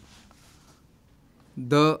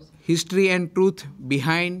 The history and truth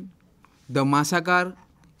behind the massacre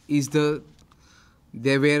is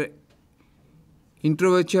there were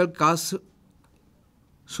intellectual castes,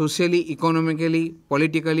 socially, economically,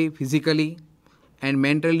 politically, physically, and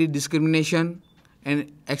mentally discrimination and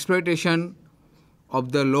exploitation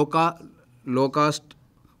of the low caste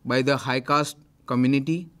by the high caste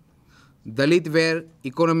community. Dalit were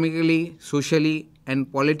economically, socially,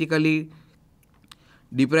 and politically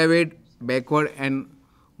deprived, backward, and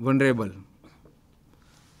vulnerable.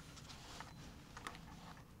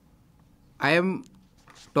 I am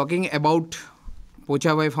talking about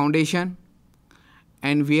Pochabhai Foundation,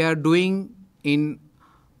 and we are doing in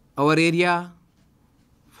our area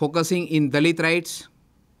focusing in Dalit rights.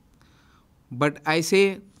 But I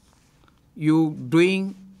say you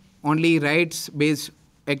doing only rights-based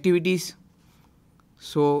activities,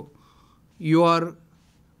 so you are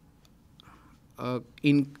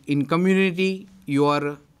in community, you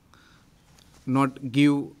are not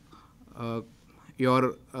give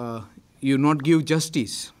you not give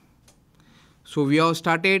justice. So we have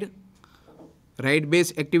started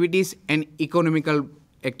right-based activities and economical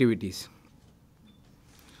activities.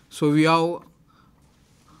 So we have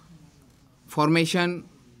formation,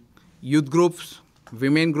 youth groups,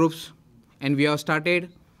 women groups, and we have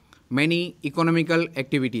started many economical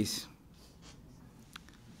activities.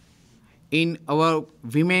 In our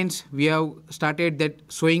women's, we have started that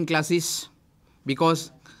sewing classes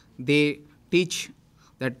because they teach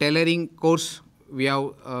the tailoring course. We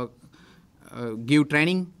have give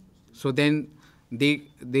training, so then they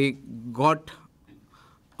got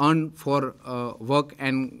earn for work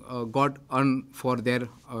and got earn for their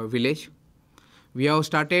village. We have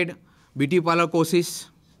started beauty parlor courses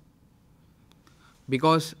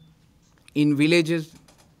because in villages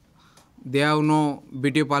they have no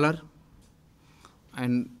beauty parlor,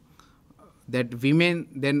 and that women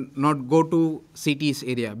then not go to cities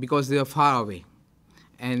area because they are far away,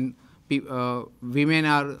 and women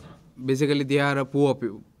are basically they are a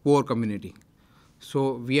poor community.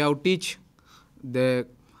 So we have teach the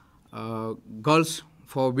girls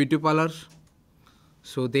for beauty parlors,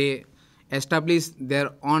 so they establish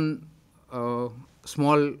their own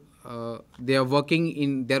small, they are working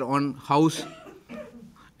in their own house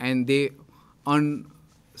and they earn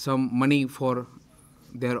some money for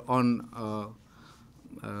their own.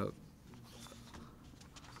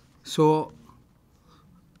 So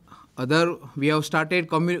we have started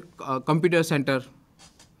computer center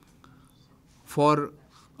for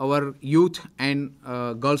our youth and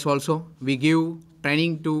girls also. We give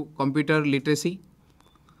training to computer literacy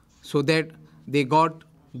so that they got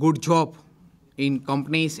good job in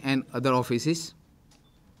companies and other offices.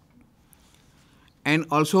 And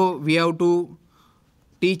also we have to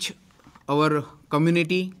teach our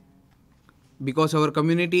community, because our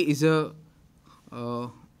community is a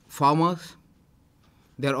farmers.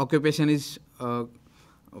 Their occupation is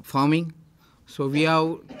farming. So we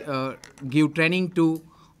have give training to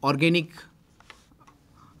organic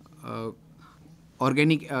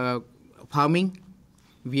farming.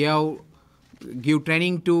 We have give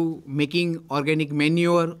training to making organic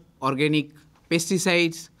manure, organic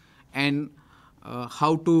pesticides, and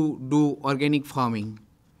how to do organic farming.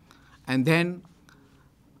 And then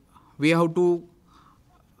we have to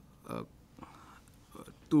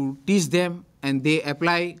teach them, and they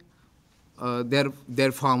apply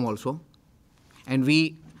their farm also. And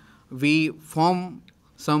we form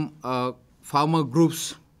some farmer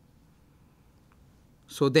groups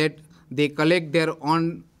so that they collect their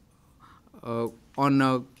own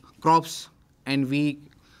crops, and we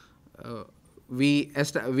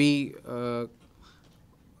are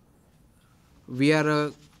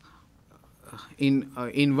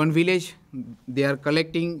in one village. They are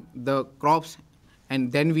collecting the crops,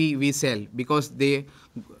 and then we sell, because they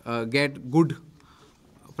get good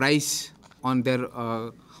price on their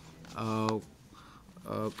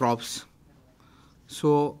crops.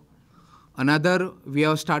 So another, we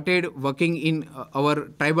have started working in our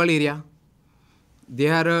tribal area. They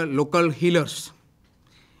are local healers,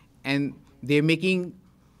 and they are making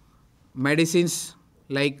medicines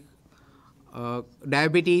like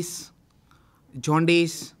diabetes,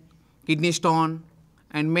 jaundice, kidney stone,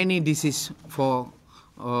 and many diseases for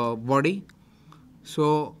body.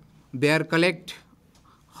 So they are collect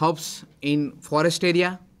herbs in forest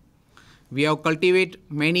area. We have cultivate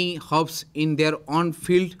many herbs in their own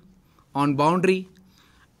field, on boundary,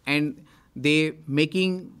 and they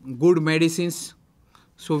making good medicines.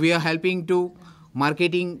 So we are helping to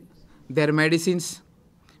marketing their medicines.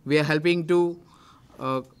 We are helping to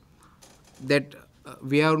that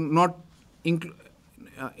we are not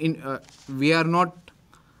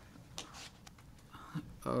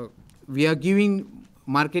we are giving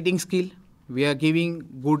marketing skill. We are giving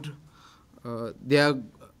good. They are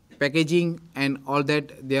packaging and all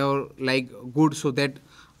that. They are like good, so that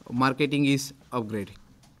marketing is upgraded.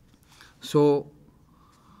 So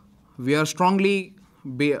we are strongly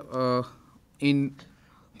in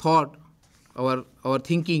thought our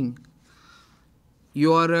thinking,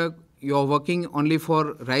 you are working only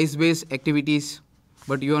for rice-based activities,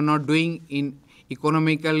 but you are not doing in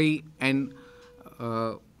economically and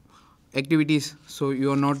activities, so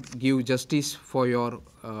you are not give justice for your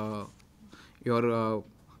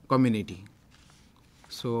community.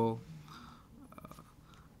 So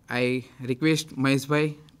I request Mahesh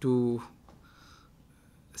bhai to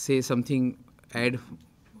say something, add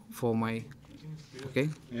for my, okay?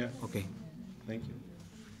 Yeah. Okay. Thank you.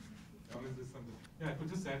 Yeah, I could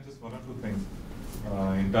just add just one or two things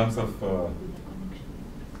in terms of.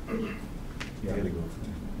 Yeah,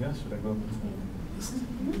 yeah, should I go?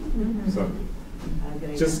 Sorry.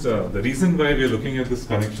 Just the reason why we are looking at this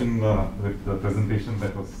connection with the presentation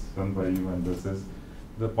that was done by you and this is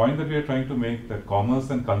the point that we are trying to make, that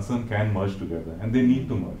commerce and concern can merge together, and they need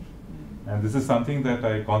to merge. And this is something that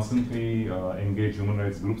I constantly engage human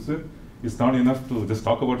rights groups with. It's not enough to just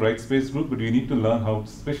talk about rights-based groups, but we need to learn how,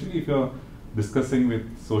 especially if you're discussing with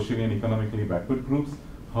socially and economically backward groups,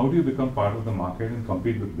 how do you become part of the market and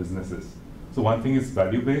compete with businesses? So one thing is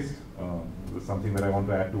value-based, something that I want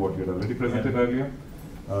to add to what you had already presented earlier.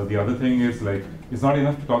 The other thing is, like, it's not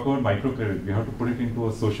enough to talk about microcredit. We have to put it into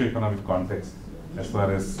a socio-economic context as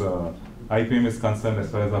far as IPM is concerned,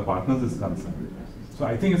 as far as our partners is concerned. So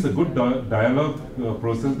I think it's a good dialogue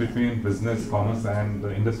process between business, commerce, and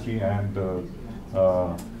industry and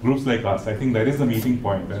groups like us. I think that is the meeting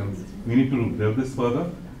point, and we need to build this further.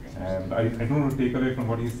 And I don't want to take away from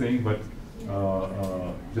what he's saying, but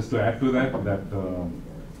just to add to that,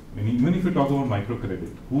 even if you talk about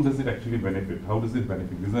microcredit, who does it actually benefit? How does it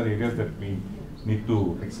benefit? These are areas that we need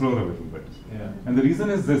to explore a little bit. Yeah. And the reason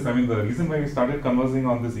is this, I mean, the reason why we started conversing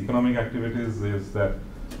on this economic activities is that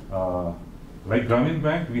like Grameen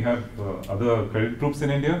Bank, we have other credit groups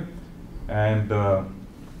in India, and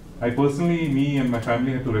I personally, me and my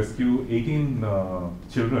family had to rescue 18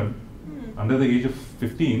 children under the age of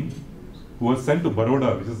 15 who were sent to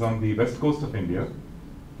Baroda, which is on the west coast of India,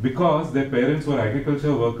 because their parents were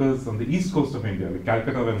agriculture workers on the east coast of India, like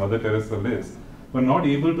Calcutta where Mother Teresa lives, were not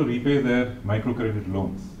able to repay their microcredit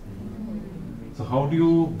loans. So how do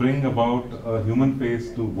you bring about a human face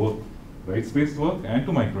to both rights-based work and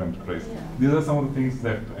to micro-enterprise? Yeah. These are some of the things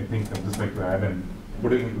that I think I'd just like to add and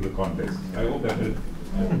put it into the context. I hope that helped.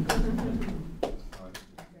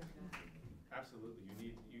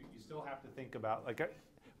 Absolutely. You still have to think about, like,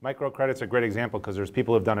 microcredit's a great example because there's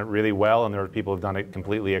people who've done it really well and there are people who've done it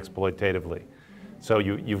completely exploitatively. So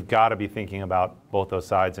you've got to be thinking about both those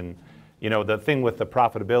sides. And you know, the thing with the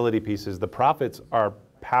profitability piece is the profits are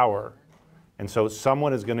power. And so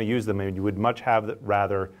someone is going to use them, and you would much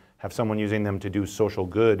rather have someone using them to do social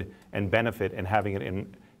good and benefit and having it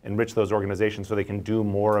enrich those organizations so they can do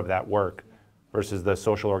more of that work versus the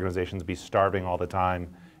social organizations be starving all the time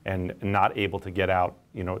and not able to get out,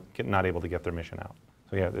 you know, not able to get their mission out.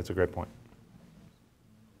 So yeah, it's a great point.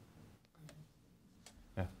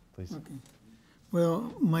 Yeah, please. Okay.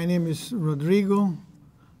 Well, my name is Rodrigo.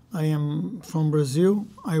 I am from Brazil.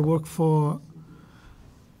 I work for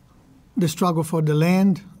the struggle for the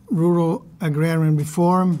land, rural agrarian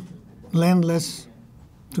reform, landless,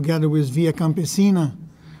 together with Via Campesina,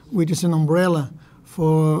 which is an umbrella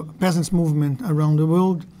for peasants' movement around the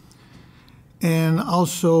world, and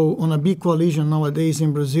also on a big coalition nowadays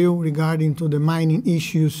in Brazil regarding to the mining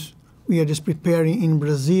issues. We are just preparing in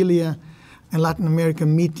Brasilia a Latin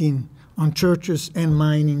American meeting on churches and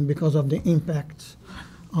mining because of the impacts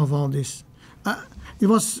of all this. It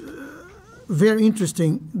was very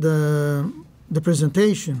interesting, the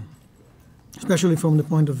presentation, especially from the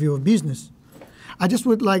point of view of business. I just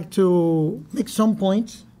would like to make some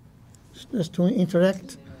points, just to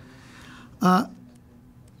interact. I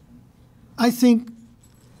think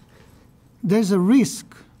there's a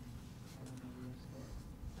risk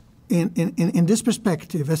in this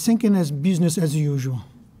perspective, as thinking as business as usual.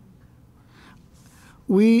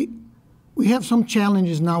 We have some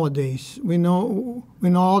challenges nowadays. We know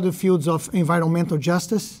all the fields of environmental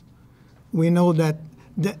justice. We know that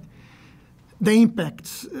the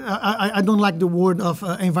impacts, I don't like the word of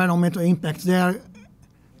environmental impacts. They are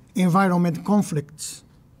environment conflicts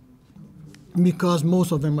because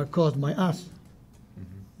most of them are caused by us.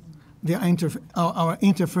 Mm-hmm. Our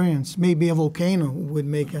interference, maybe a volcano would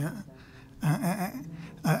make an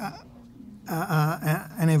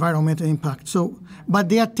environmental impact. So, but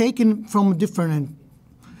they are taken from different,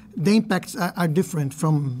 the impacts are different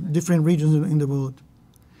from different regions in the world.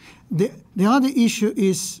 The other issue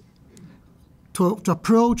is to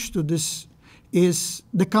approach to this is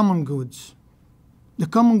the common goods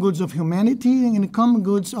of humanity and the common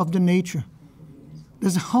goods of the nature.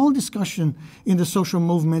 There's a whole discussion in the social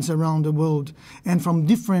movements around the world, and from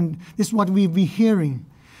different, this is what we've been hearing,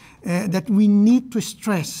 that we need to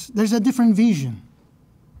stress. There's a different vision.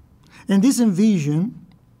 And this vision,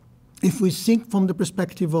 if we think from the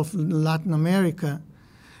perspective of Latin America,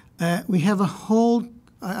 we have a whole,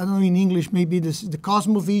 I don't know in English, maybe this is the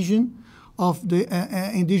cosmovision of the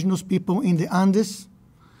indigenous people in the Andes,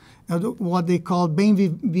 what they call bien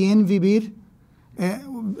vivir,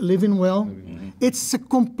 living well. Mm-hmm. It's a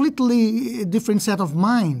completely different set of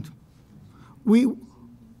mind. We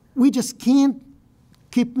just can't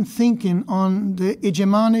keep thinking on the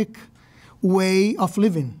hegemonic way of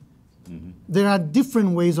living. Mm-hmm. There are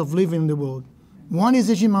different ways of living in the world. One is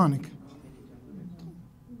hegemonic,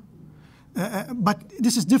 but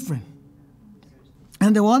this is different.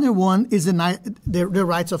 And the other one is the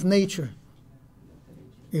rights of nature.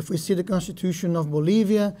 If we see the Constitution of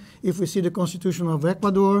Bolivia, if we see the Constitution of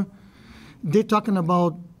Ecuador, they're talking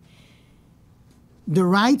about the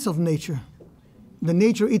rights of nature, the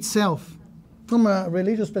nature itself. From a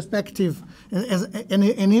religious perspective,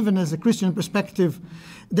 and even as a Christian perspective,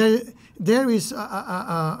 there is,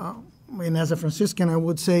 and as a Franciscan I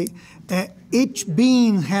would say, each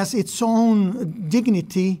being has its own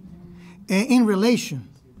dignity in relation.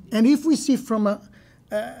 And if we see from I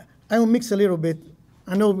will mix a little bit.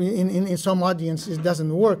 I know in some audiences it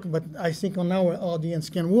doesn't work, but I think on our audience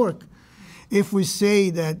can work. If we say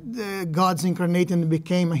that God's incarnated and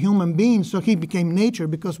became a human being, so he became nature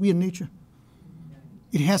because we are nature.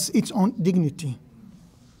 It has its own dignity.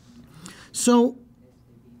 So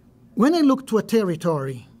when I look to a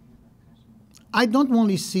territory, I don't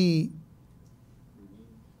only see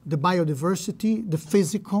the biodiversity, the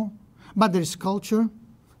physical, but there is culture,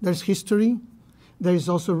 there's history, there is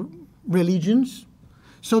also religions.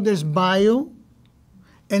 So there's bio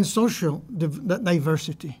and social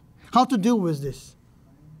diversity. How to deal with this?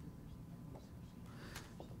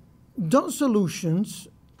 Those solutions,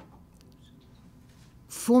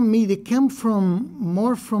 for me, they come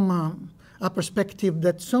more from a perspective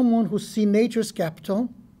that someone who sees nature's capital,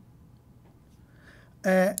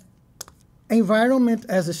 environment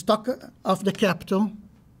as a stock of the capital,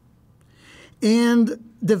 and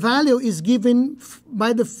the value is given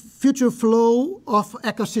by the future flow of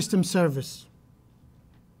ecosystem service.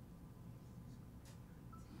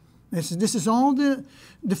 This is all the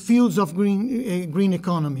fields of green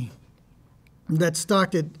economy that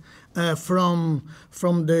started from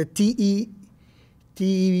the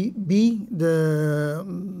TEB,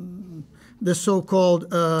 the so-called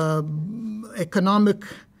economic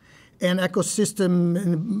and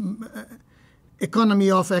ecosystem economy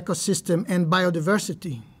of ecosystem and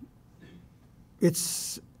biodiversity. It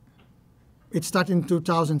started in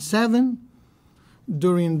 2007.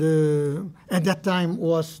 At that time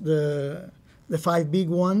was the 5 big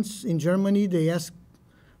ones in Germany. They asked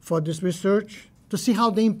for this research to see how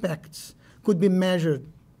the impacts could be measured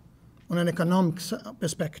on an economic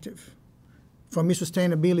perspective. For me,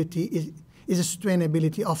 sustainability is a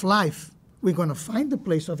sustainability of life. We're going to find the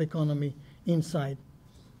place of economy inside.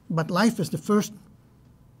 But life is the first.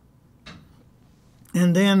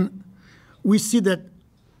 And then we see that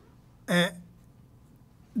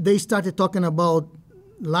they started talking about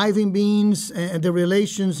living beings and the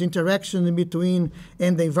relations, interactions in between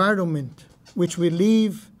and the environment, which we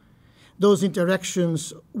live, those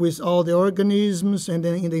interactions with all the organisms and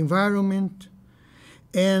then in the environment.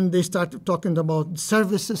 And they started talking about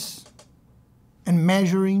services and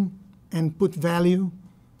measuring and put value.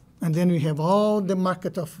 And then we have all the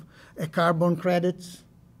market of carbon credits,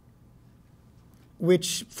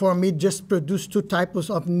 which for me just produced 2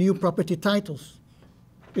 types of new property titles.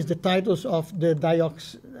 It's the titles of the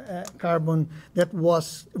carbon that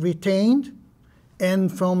was retained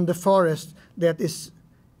and from the forest that is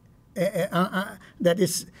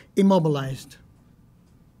immobilized.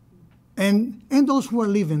 And those who are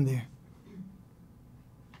living there.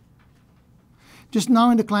 Just now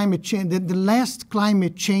in the climate change, the last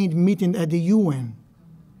climate change meeting at the UN,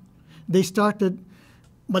 they started,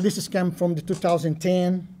 but this has come from the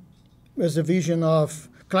 2010, as a vision of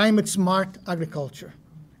climate smart agriculture.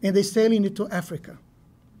 And they're selling it to Africa.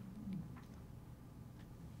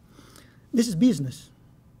 This is business.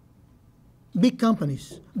 Big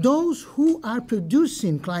companies. Those who are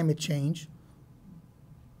producing climate change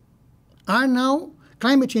are now,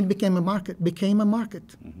 climate change became a market.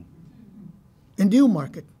 Mm-hmm. A new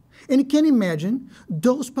market. And you can imagine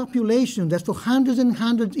those populations that for hundreds and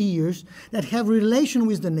hundreds of years that have relation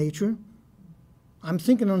with the nature. I'm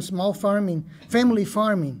thinking on small farming, family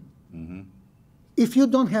farming. Mm-hmm. If you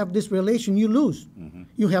don't have this relation, you lose. Mm-hmm.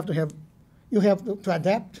 You have to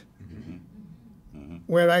adapt. Mm-hmm. Mm-hmm.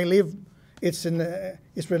 Where I live, it's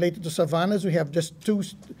related to savannas. We have just two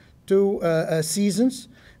seasons,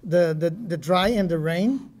 the dry and the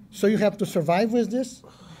rain. So you have to survive with this,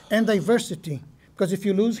 and diversity. Because if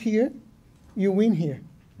you lose here, you win here.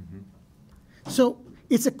 So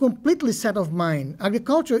it's a completely set of mind.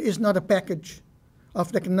 Agriculture is not a package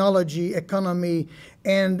of technology, economy,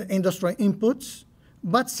 and industrial inputs,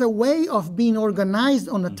 but it's a way of being organized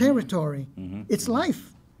on a territory. It's life.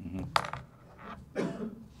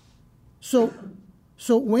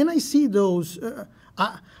 So when I see those,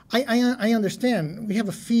 I understand. We have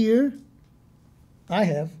a fear. I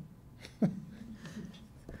have.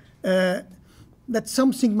 That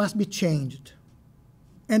something must be changed.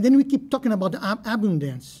 And then we keep talking about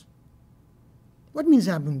abundance. What means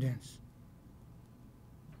abundance?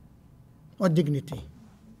 Or dignity?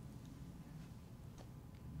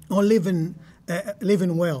 Or living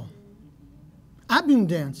well?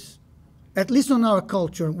 Abundance, at least on our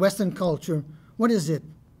culture, Western culture, what is it?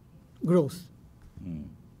 Growth.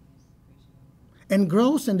 And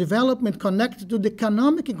growth and development connected to the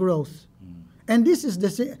economic growth. And this is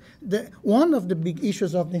one of the big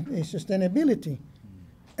issues of the sustainability.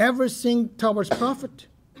 Everything towards profit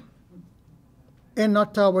and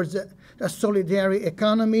not towards a solidary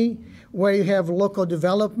economy where you have local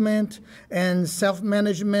development and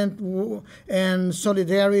self-management and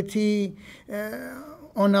solidarity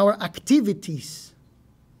on our activities.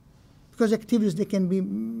 Because activities, they can be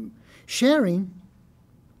sharing.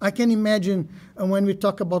 I can imagine when we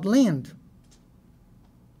talk about land.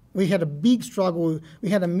 We had a big struggle. We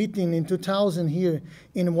had a meeting in 2000 here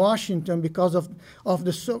in Washington because of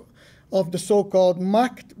the so-called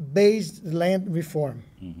market-based land reform.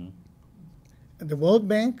 The World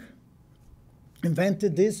Bank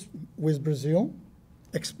invented this with Brazil,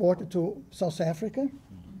 exported to South Africa.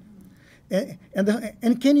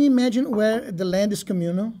 And can you imagine where the land is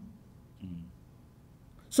communal?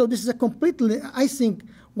 So this is a completely, I think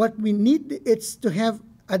what we need is to have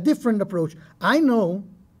a different approach. I know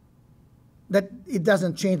that it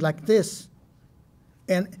doesn't change like this.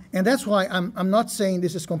 And that's why I'm not saying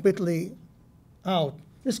this is completely out.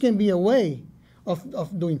 This can be a way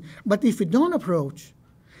of doing. But if we don't approach,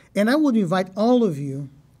 and I would invite all of you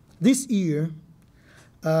this year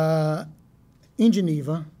in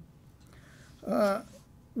Geneva,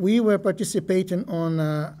 we were participating on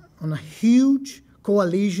a huge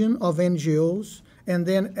coalition of NGOs, and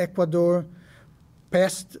then Ecuador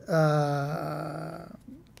passed a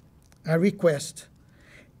request,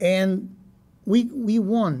 and we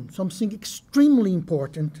won something extremely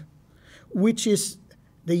important, which is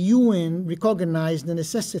the UN recognized the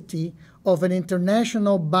necessity of an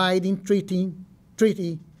international binding treaty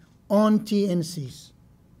on TNCs,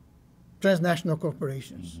 transnational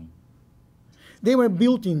corporations. They were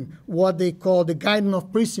built in what they call the guidance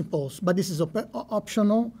of principles, but this is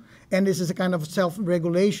optional, and this is a kind of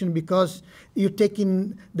self-regulation because you're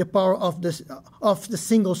taking the power of the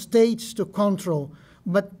single states to control.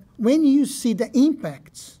 But when you see the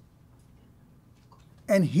impacts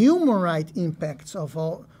and human rights impacts of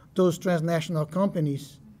all those transnational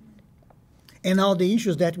companies and all the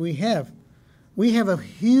issues that we have a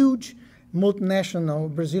huge multinational,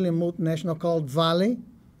 Brazilian multinational called Vale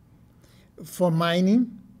for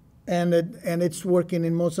mining, and it's working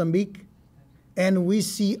in Mozambique. And we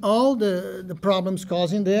see all the problems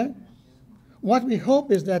causing there. What we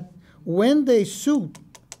hope is that when they sue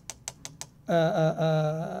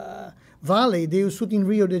Vale, they will sue in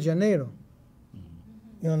Rio de Janeiro.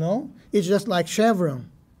 You know, it's just like Chevron,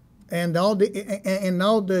 and all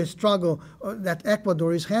the struggle that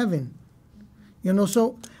Ecuador is having. You know,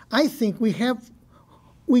 so I think we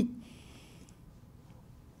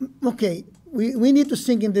need to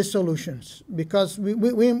think in these solutions because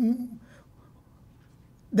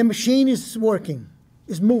the machine is working,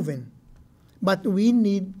 is moving, but we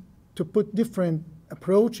need to put different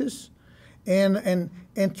approaches and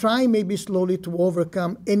try maybe slowly to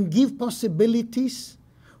overcome and give possibilities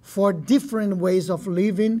for different ways of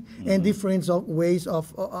living and different ways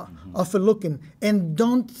of looking, and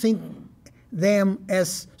don't think them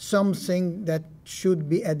as something that should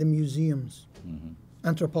be at the museums,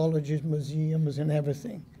 anthropologists, museums, and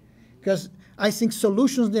everything. Because I think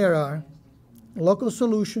solutions there are, local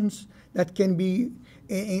solutions that can be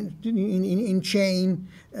in chain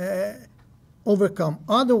overcome.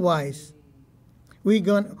 Otherwise, we're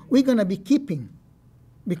gonna be keeping,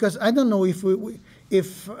 because I don't know if we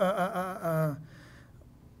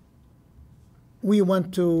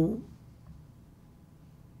want to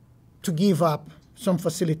give up some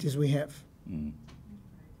facilities we have.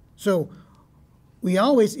 So we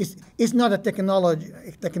always, it's not a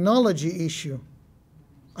technology issue.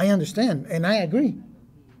 I understand, and I agree.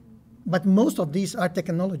 But most of these are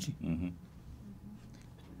technology.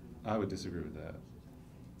 I would disagree with that.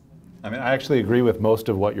 I mean, I actually agree with most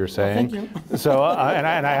of what you're saying. Thank you. So, and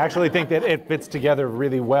I actually think that it fits together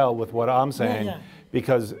really well with what I'm saying, yeah.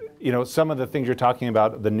 because some of the things you're talking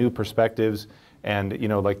about, the new perspectives, and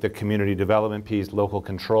like the community development piece, local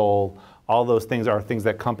control, all those things are things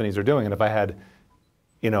that companies are doing. And if I had,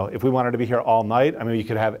 if we wanted to be here all night, I mean, you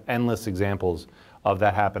could have endless examples of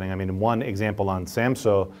that happening. I mean, one example on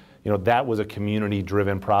SAMSO, that was a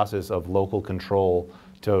community-driven process of local control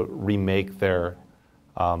to remake their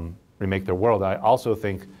world. I also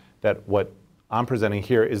think that what I'm presenting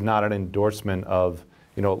here is not an endorsement of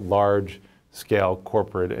large-scale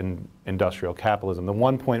corporate and industrial capitalism. The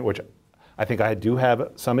one point which I think I do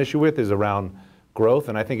have some issue with is around growth,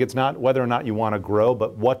 and I think it's not whether or not you want to grow,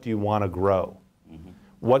 but what do you want to grow?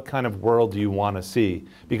 What kind of world do you want to see?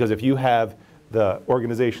 Because if you have the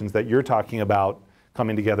organizations that you're talking about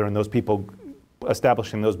coming together and those people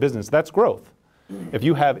establishing those businesses, that's growth. If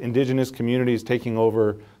you have indigenous communities taking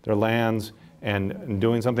over their lands and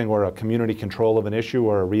doing something, or a community control of an issue,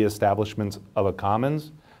 or a reestablishment of a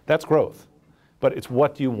commons, that's growth. But it's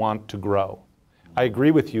what do you want to grow? I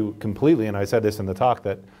agree with you completely, and I said this in the talk,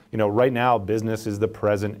 that right now business is the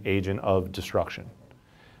present agent of destruction.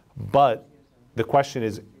 But the question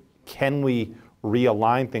is, can we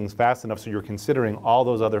realign things fast enough so you're considering all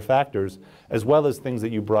those other factors, as well as things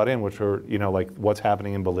that you brought in, which are like what's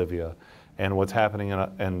happening in Bolivia and what's happening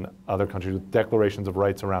in other countries with declarations of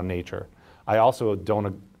rights around nature. I also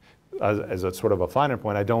don't, as a sort of a finer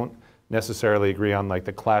point, I don't necessarily agree on like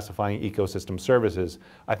the classifying ecosystem services.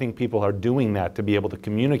 I think people are doing that to be able to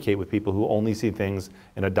communicate with people who only see things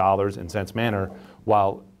in a dollars and cents manner,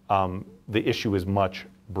 while the issue is much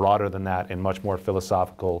broader than that and much more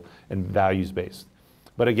philosophical and values-based.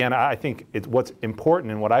 But again, I think what's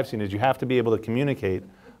important and what I've seen is you have to be able to communicate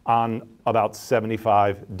on about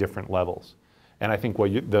 75 different levels. And I think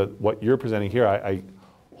what you're presenting here, I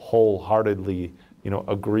wholeheartedly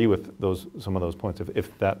agree with some of those points,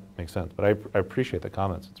 if that makes sense. But I appreciate the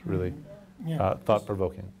comments. It's really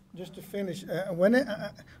thought-provoking. Just to finish, when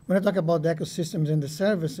I talk about the ecosystems and the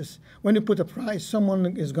services, when you put a price,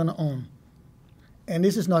 someone is going to own. And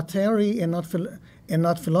this is not theory and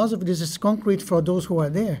not philosophy. This is concrete for those who are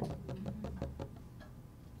there.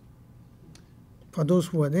 For those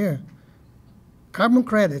who are there. Carbon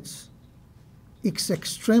credits, it's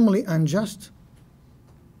extremely unjust.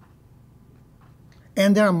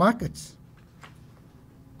 And there are markets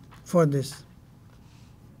for this.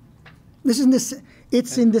 It's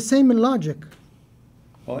in the same logic.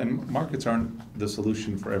 Well, and markets aren't the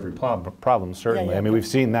solution for every problem, certainly. Yeah. I mean, we've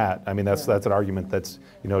seen that. I mean, that's an argument that's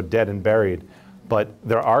dead and buried. But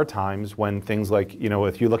there are times when things like,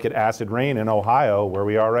 if you look at acid rain in Ohio, where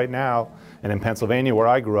we are right now, and in Pennsylvania, where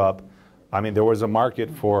I grew up, I mean, there was a market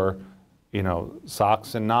for,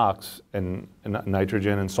 SOx and NOx and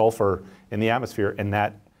nitrogen and sulfur in the atmosphere, and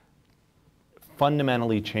that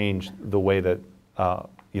fundamentally changed the way that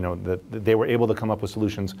that they were able to come up with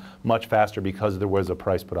solutions much faster because there was a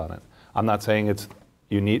price put on it. I'm not saying it's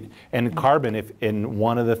unique. And carbon,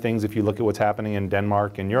 one of the things, if you look at what's happening in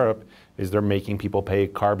Denmark and Europe, is they're making people pay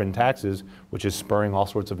carbon taxes, which is spurring all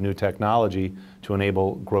sorts of new technology to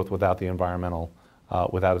enable growth without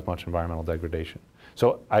without as much environmental degradation.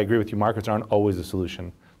 So I agree with you, markets aren't always a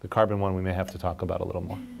solution. The carbon one we may have to talk about a little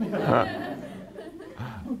more.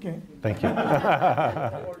 Okay. Thank you.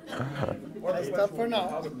 I stop for now.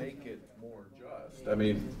 How to make it more just? I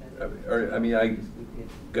mean, I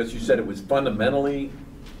guess you said it was fundamentally,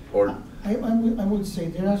 or I would say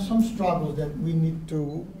there are some struggles that we need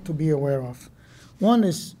to be aware of. One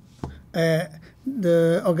is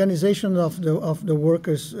the organization of the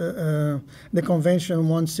workers, the Convention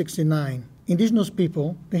 169. Indigenous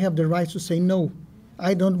people, they have the right to say no.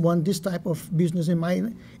 I don't want this type of business in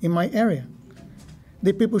my area.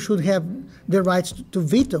 The people should have the rights to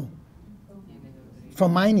veto for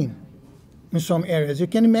mining in some areas. You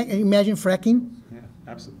can imagine fracking. Yeah,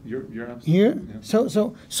 absolutely. You're absolutely Here, yeah.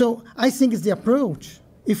 so I think it's the approach.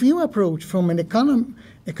 If you approach from an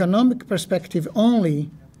economic perspective only,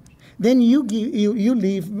 then you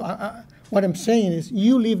leave. What I'm saying is,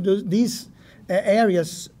 you leave these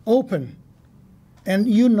areas open, and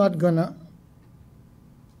you're not gonna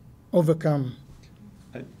overcome.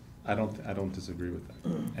 I don't disagree with that.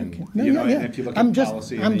 And Okay. No, yeah. if you look at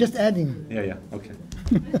policy, I'm just adding. Yeah, okay.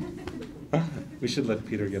 We should let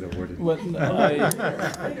Peter get a word in. Well,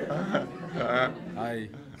 I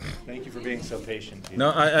Thank you for being so patient. no,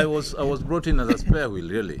 I was brought in as a spare wheel,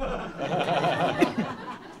 really.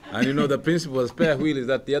 And you know the principle of spare wheel is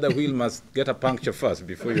that the other wheel must get a puncture first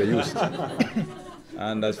before you're used.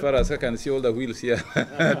 And as far as I can see, all the wheels here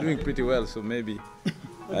are doing pretty well, so maybe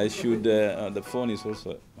I should, the phone is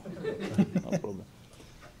also, no problem.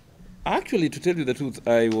 Actually, to tell you the truth,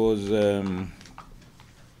 I was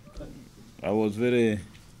very,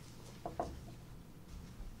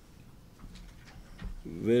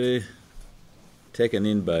 very taken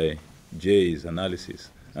in by Jay's analysis.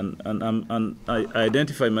 And I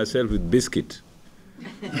identify myself with Biscuit.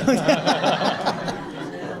 That's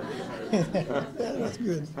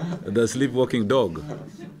good. The sleepwalking dog.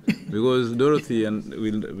 Because Dorothy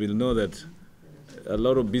will know that a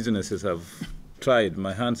lot of businesses have tried,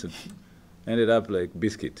 my hands have ended up like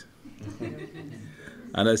Biscuit.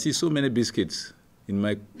 And I see so many biscuits in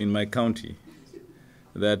my county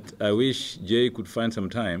that I wish Jay could find some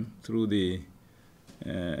time through the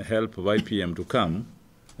help of IPM to come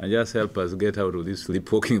and just help us get out of this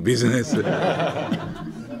sleepwalking business.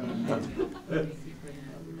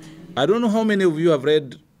 I don't know how many of you have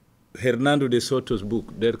read Hernando de Soto's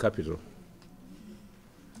book, Dead Capital.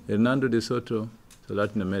 Hernando de Soto, the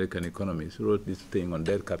Latin American economist, wrote this thing on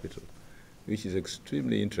dead capital, which is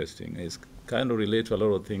extremely interesting. It's kind of related to a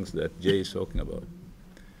lot of things that Jay is talking about.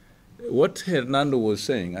 What Hernando was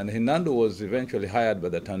saying, and Hernando was eventually hired by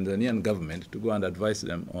the Tanzanian government to go and advise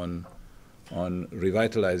them on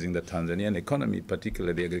revitalizing the Tanzanian economy,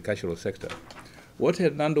 particularly the agricultural sector. What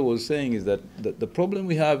Hernando was saying is that the problem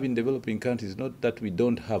we have in developing countries is not that we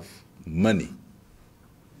don't have money,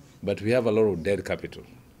 but we have a lot of dead capital,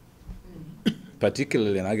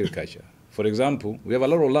 particularly in agriculture. For example, we have a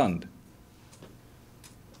lot of land,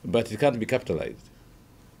 but it can't be capitalized.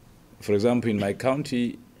 For example, in my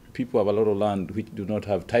county, people have a lot of land which do not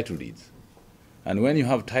have title deeds. And when you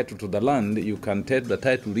have title to the land, you can take the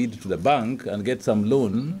title deed to the bank and get some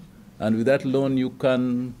loan, and with that loan you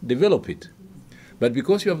can develop it. But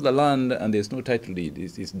because you have the land and there's no title deed,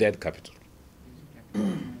 it's dead capital.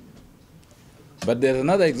 But there's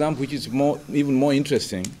another example which is even more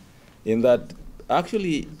interesting, in that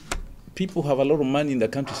actually people have a lot of money in the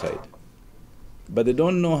countryside, but they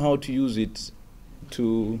don't know how to use it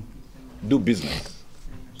to do business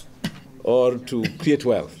or to create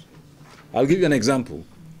wealth. I'll give you an example.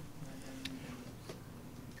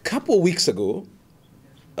 A couple of weeks ago,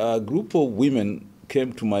 a group of women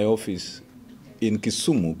came to my office in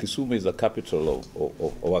Kisumu. Kisumu is the capital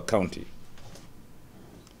of our county.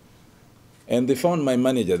 And they found my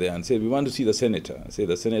manager there and said, we want to see the senator. I said,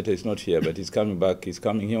 the senator is not here, but he's coming back. He's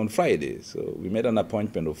coming here on Friday. So we made an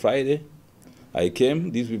appointment on Friday. I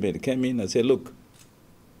came, these women came in and said, look,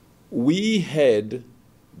 we had,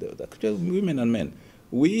 the women and men,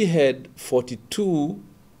 we had 42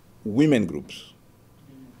 women groups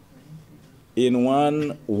in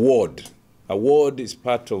one ward. A ward is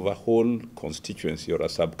part of a whole constituency or a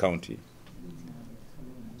sub-county.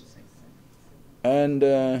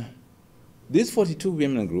 And these 42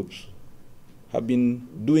 women groups have been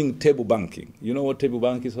doing table banking. You know what table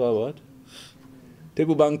banking is all about?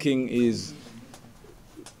 Table banking is,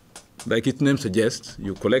 like its name suggests,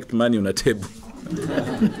 you collect money on a table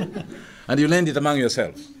and you lend it among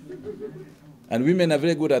yourselves. And women are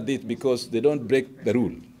very good at this because they don't break the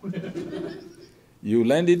rule. You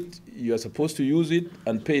lend it, you are supposed to use it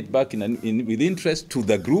and pay it back with interest to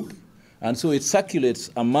the group, and so it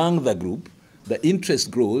circulates among the group. The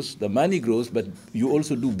interest grows, the money grows, but you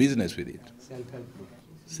also do business with it. Self-help.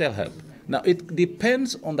 Self-help. Now, it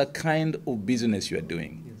depends on the kind of business you are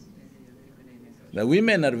doing. The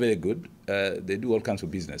women are very good. They do all kinds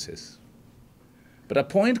of businesses. But a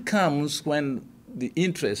point comes when the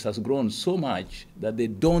interest has grown so much that they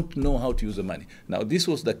don't know how to use the money. Now, this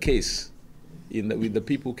was the case with the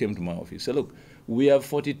people who came to my office. So, look, we have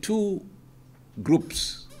 42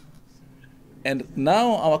 groups. And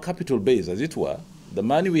now our capital base, as it were, the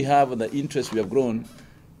money we have and the interest we have grown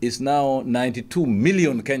is now 92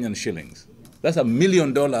 million Kenyan shillings. That's $1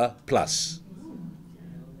 million plus,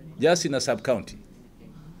 just in a sub-county.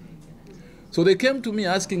 So they came to me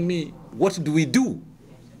asking me, what do we do?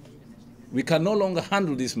 We can no longer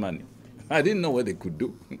handle this money. I didn't know what they could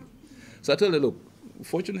do. So I told them, look,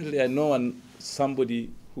 fortunately I know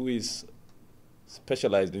somebody who is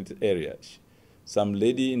specialized in this area, some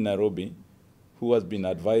lady in Nairobi who has been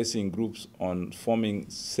advising groups on forming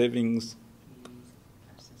savings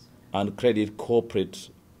and credit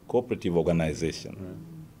cooperative organization. Right.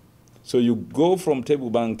 So you go from table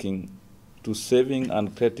banking to saving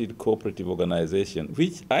and credit cooperative organization,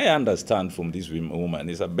 which I understand from this woman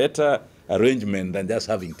is a better arrangement than just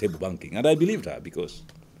having table banking. And I believed her because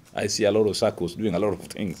I see a lot of circles doing a lot of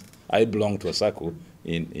things. I belong to a circle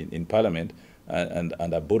in Parliament, and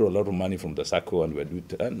I borrow a lot of money from the SACCO,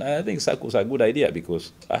 and I think SACCOs are a good idea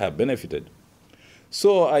because I have benefited.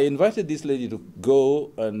 So I invited this lady to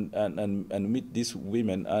go and meet these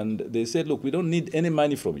women, and they said, look, we don't need any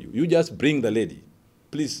money from you. You just bring the lady.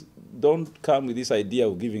 Please don't come with this idea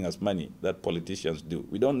of giving us money that politicians do.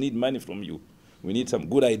 We don't need money from you. We need some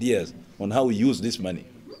good ideas on how we use this money.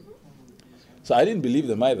 So I didn't believe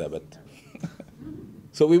them either, but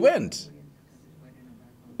so we went.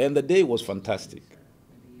 And the day was fantastic.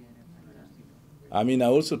 I mean, I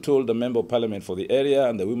also told the member of parliament for the area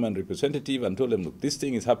and the women representative and told them, look, this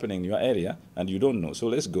thing is happening in your area and you don't know, so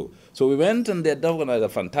let's go. So we went and they organized a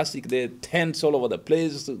fantastic day, tents all over the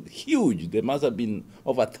place, huge. There must have been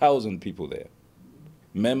over 1,000 people there,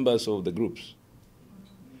 members of the groups.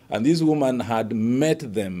 And this woman had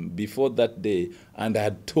met them before that day and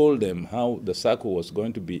had told them how the SACCO was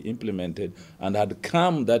going to be implemented and had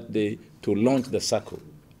come that day to launch the SACCO.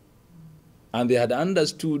 And they had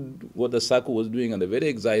understood what the SACCO was doing, and they're very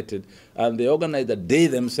excited. And they organized a day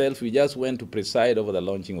themselves. We just went to preside over the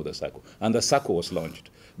launching of the SACCO. And the SACCO was launched,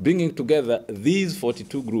 bringing together these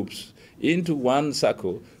 42 groups into one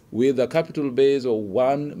SACCO with a capital base of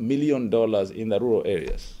 $1 million in the rural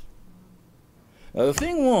areas. Now, the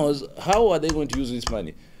thing was, how are they going to use this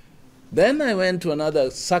money? Then I went to another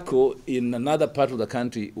SACCO in another part of the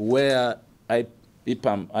country where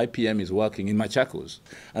IPM is working in Machakos.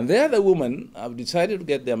 And there the women have decided to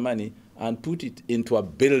get their money and put it into a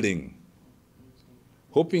building,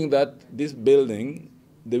 hoping that this building,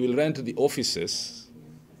 they will rent the offices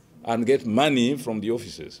and get money from the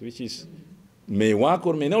offices, which may work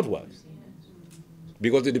or may not work,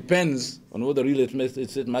 because it depends on what the real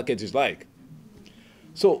estate market is like.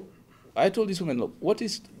 So I told this woman, look, what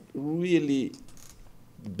is really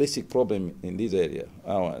the basic problem in this area?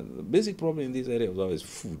 The basic problem in this area was always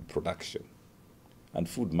food production and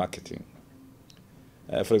food marketing.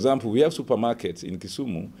 For example, we have supermarkets in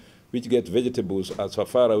Kisumu which get vegetables as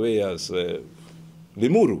far away as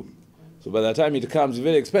Limuru. So by the time it comes, it's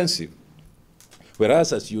very expensive.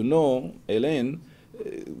 Whereas, as you know, Elaine,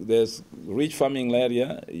 there's rich farming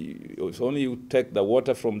area. If only you take the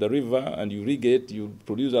water from the river and you irrigate, you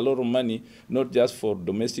produce a lot of money, not just for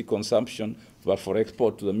domestic consumption, but for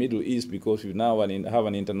export to the Middle East, because you now have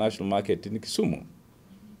an international market in Kisumu.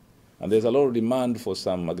 And there's a lot of demand for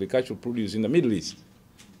some agricultural produce in the Middle East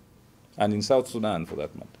and in South Sudan, for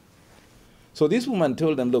that matter. So this woman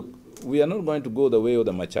told them, look, we are not going to go the way of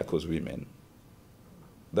the Machakos women.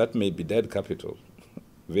 That may be dead capital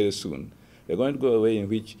very soon. We're going to go a way in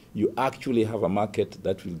which you actually have a market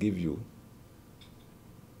that will give you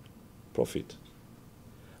profit.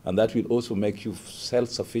 And that will also make you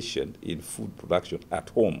self-sufficient in food production at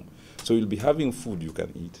home. So you'll be having food you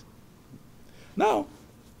can eat. Now,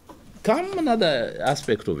 come another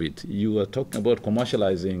aspect of it. You are talking about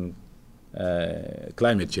commercializing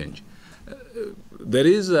climate change. There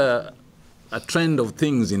is a trend of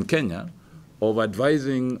things in Kenya of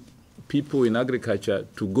advising people in agriculture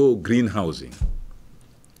to go greenhousing.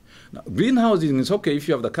 Now, greenhousing is okay if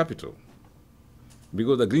you have the capital,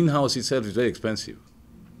 because the greenhouse itself is very expensive.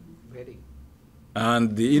 Very.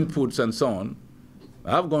 And the inputs and so on.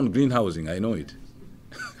 I've gone greenhousing, I know it.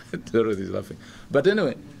 Dorothy is laughing. But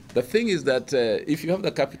anyway, the thing is that if you have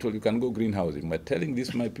the capital, you can go greenhousing. But telling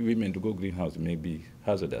these women to go greenhousing may be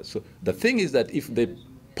hazardous. So the thing is that if they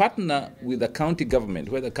partner with the county government,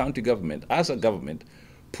 where the county government, as a government,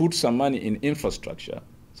 put some money in infrastructure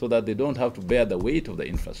so that they don't have to bear the weight of the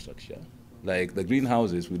infrastructure, like the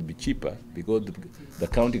greenhouses will be cheaper because the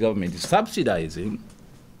county government is subsidizing.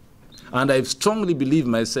 And I strongly believe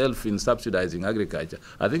myself in subsidizing agriculture.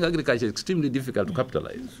 I think agriculture is extremely difficult to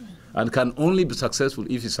capitalize and can only be successful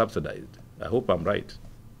if it's subsidized. I hope I'm right.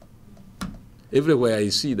 Everywhere I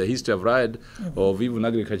see the history I've read of even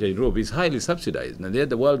agriculture in Europe is highly subsidized. And yet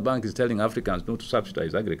the World Bank is telling Africans not to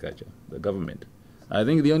subsidize agriculture, the government. I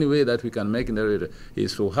think the only way that we can make in the area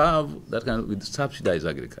is to have that kind of subsidized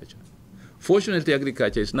agriculture. Fortunately,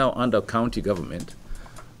 agriculture is now under county government,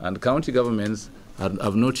 and county governments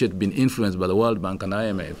have not yet been influenced by the World Bank and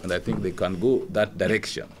IMF, and I think they can go that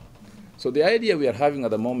direction. So the idea we are having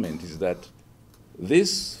at the moment is that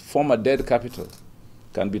this former dead capital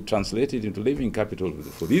can be translated into living capital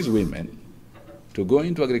for these women to go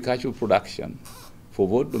into agricultural production for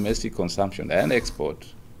both domestic consumption and export,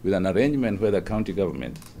 with an arrangement where the county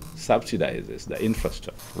government subsidizes the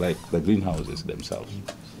infrastructure, like the greenhouses themselves.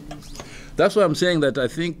 That's why I'm saying that I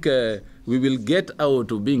think we will get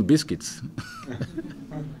out of being biscuits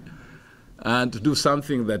and to do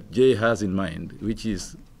something that Jay has in mind, which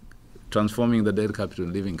is transforming the dead capital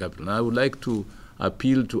in living capital. And I would like to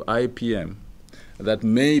appeal to IPM that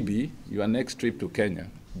maybe your next trip to Kenya,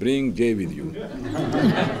 bring Jay with you.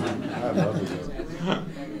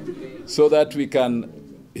 So that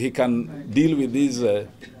he can deal with these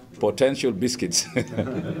potential biscuits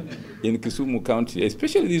in Kisumu County,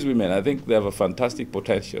 especially these women. I think they have a fantastic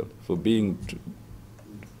potential for being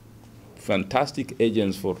fantastic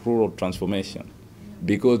agents for rural transformation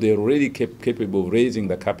because they're already capable of raising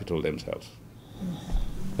the capital themselves.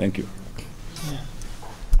 Thank you.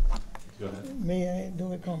 May I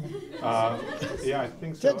do a comment? Yeah, I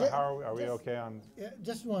think so. How are we okay on? Yeah,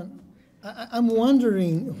 just one. I'm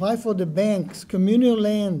wondering why for the banks, communal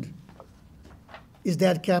land is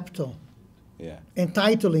that capital. Yeah. And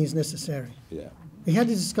titling is necessary. Yeah. We had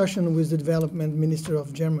a discussion with the development minister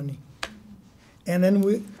of Germany. And then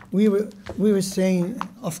we were saying,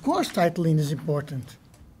 of course titling is important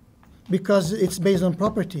because it's based on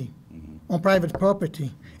property, on private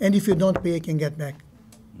property. And if you don't pay, you can get back.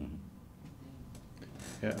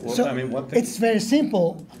 Yeah. Well, So I mean, one thing. it's very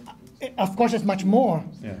simple. Of course, it's much more,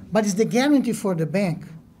 Yeah. but it's the guarantee for the bank,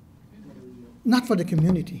 not for the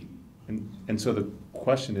community. And so the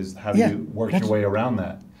question is, how do Yeah, you work your that's- way around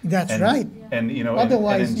that? That's And- right. And you know,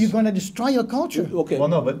 Otherwise, and you're going to destroy your culture. Okay. well,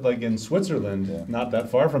 no, but like in Switzerland, not that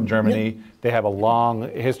far from Germany, they have a long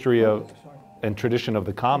history of and tradition of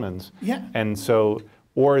the commons. Yeah. And so,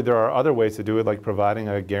 or there are other ways to do it, like providing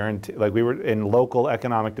a guarantee. Like we were in local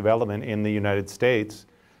economic development in the United States.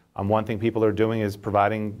 One thing people are doing is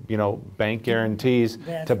providing, bank guarantees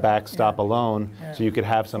That's to right, backstop yeah. a loan, so you could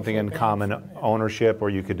have something in common ownership,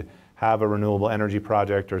 or you could have a renewable energy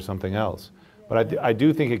project or something else. But I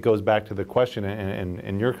do think it goes back to the question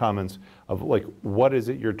in your comments of like, what is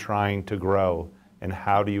it you're trying to grow, and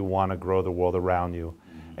how do you want to grow the world around you?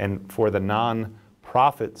 And for the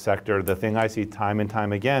non-profit sector, the thing I see time and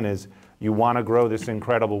time again is you want to grow this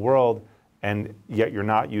incredible world, and yet you're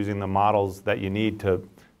not using the models that you need to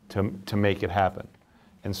make it happen.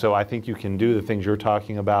 And so I think you can do the things you're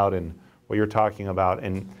talking about and what you're talking about,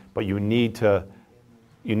 but you need to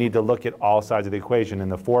look at all sides of the equation.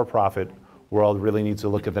 And the for-profit world really needs to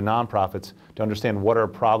look at the nonprofits to understand what are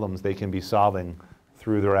problems they can be solving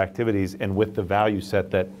through their activities and with the value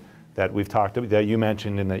set that we've talked about, that you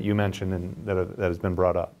mentioned and that has been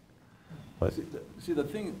brought up. But See, the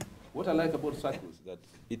thing, what I like about SACCOs is that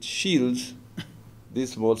it shields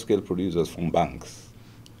these small-scale producers from banks.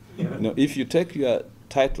 If you take your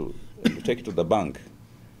title and you take it to the bank,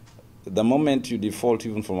 the moment you default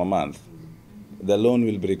even from a month, the loan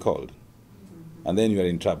will be recalled, and then you are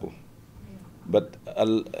in trouble. But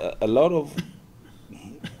a lot of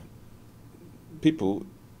people,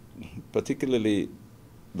 particularly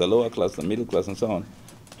the lower class, the middle class, and so on,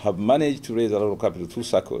 have managed to raise a lot of capital through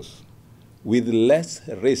SACCOs with less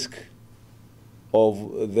risk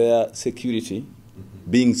of their security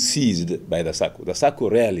being seized by the SACCO. The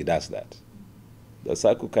SACCO rarely does that. The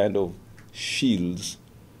SACCO kind of shields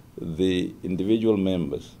the individual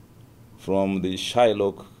members from the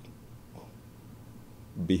Shylock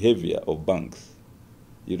behavior of banks.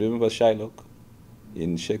 You remember Shylock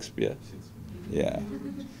in Shakespeare? Yeah.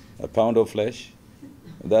 A pound of flesh.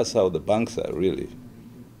 That's how the banks are, really.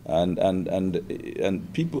 And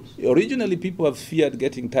people, originally people have feared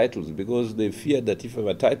getting titles because they feared that if you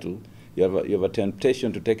have a title, you have a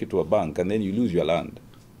temptation to take it to a bank, and then you lose your land.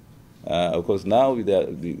 Of course, now with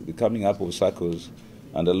the coming up of SACCOs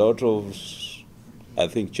and a lot of, I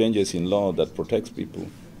think, changes in law that protects people,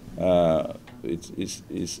 it's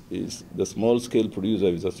the small-scale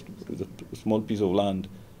producer with a small piece of land.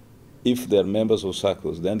 If they're members of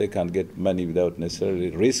SACCOs, then they can get money without necessarily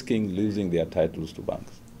risking losing their titles to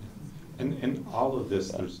banks. And all of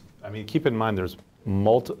this, keep in mind there's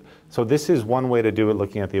so this is one way to do it,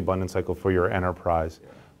 looking at the abundance cycle for your enterprise.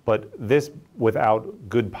 But this, without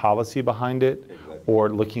good policy behind it, or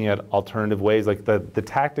looking at alternative ways, like the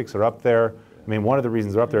tactics are up there. I mean, one of the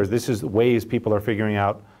reasons they're up there is this is ways people are figuring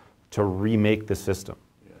out to remake the system,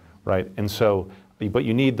 right? And so, but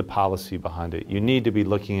you need the policy behind it. You need to be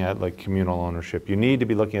looking at like communal ownership. You need to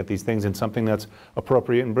be looking at these things, and something that's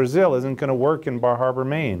appropriate in Brazil isn't going to work in Bar Harbor,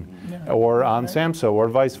 Maine, or on Samso, or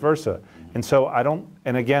vice versa. And so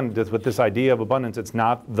and again, with this idea of abundance, it's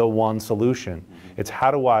not the one solution. It's how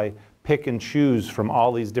do I pick and choose from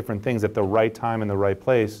all these different things at the right time and the right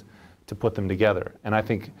place to put them together. And I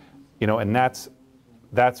think, and that's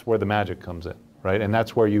where the magic comes in, right? And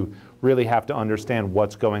that's where you really have to understand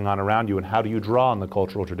what's going on around you, and how do you draw on the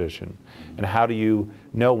cultural tradition, and how do you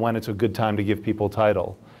know when it's a good time to give people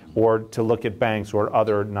title, or to look at banks or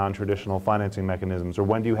other non-traditional financing mechanisms, or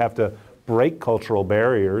when do you have to break cultural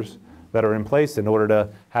barriers that are in place in order to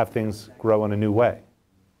have things grow in a new way.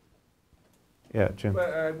 Yeah, Jim.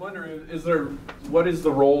 I wonder, what is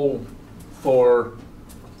the role for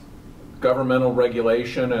governmental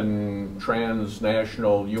regulation and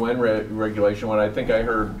transnational UN regulation? What I think I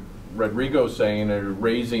heard Rodrigo saying, or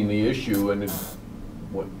raising the issue, and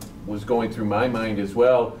what was going through my mind as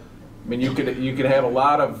well. I mean, you could have a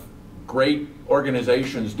lot of great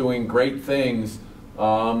organizations doing great things.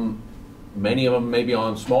 Many of them maybe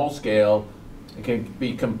on small scale. It can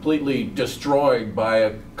be completely destroyed by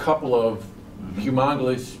a couple of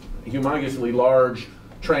humongously large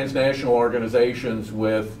transnational organizations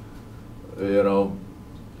with, you know,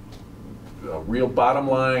 a real bottom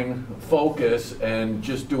line focus and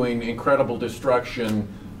just doing incredible destruction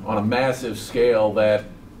on a massive scale that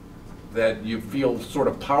you feel sort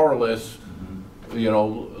of powerless,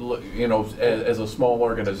 as a small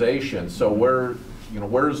organization. So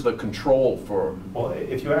where's the control for? Well,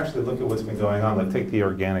 if you actually look at what's been going on, like take the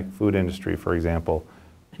organic food industry, for example,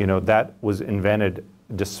 that was invented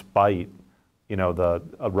despite, the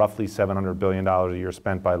roughly $700 billion a year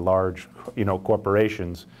spent by large,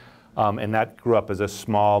 corporations. And that grew up as a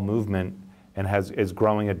small movement and is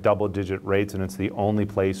growing at double-digit rates, and it's the only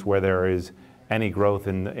place where there is any growth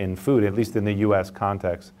in food, at least in the U.S.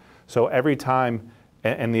 context. So every time,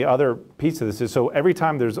 and the other piece of this is, so every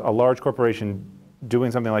time there's a large corporation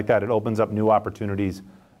doing something like that, it opens up new opportunities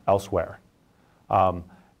elsewhere. And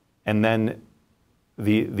then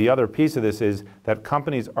the other piece of this is that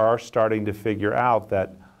companies are starting to figure out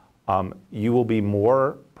that you will be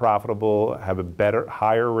more profitable, have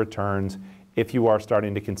higher returns if you are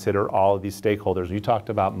starting to consider all of these stakeholders. You talked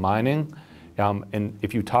about mining, and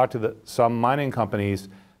if you talk to some mining companies,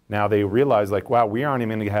 now they realize, like, wow, we aren't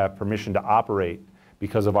even going to have permission to operate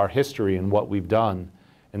because of our history and what we've done.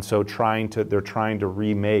 And so they're trying to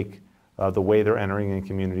remake the way they're entering in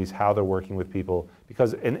communities, how they're working with people,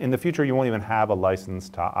 because in the future you won't even have a license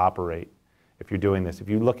to operate if you're doing this. If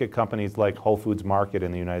you look at companies like Whole Foods Market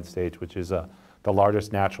in the United States, which is the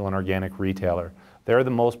largest natural and organic retailer, they're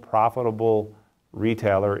the most profitable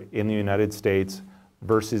retailer in the United States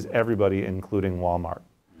versus everybody, including Walmart.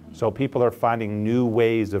 So people are finding new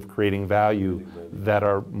ways of creating value that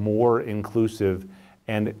are more inclusive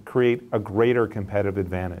and create a greater competitive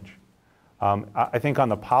advantage. I think on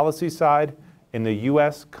the policy side, in the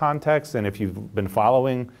US context, and if you've been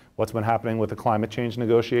following what's been happening with the climate change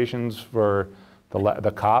negotiations for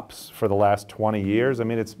the COPs for the last 20 years, I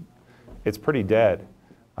mean, it's pretty dead.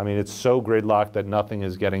 I mean, it's so gridlocked that nothing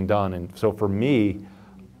is getting done. And so for me,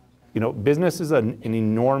 business is an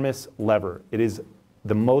enormous lever. It is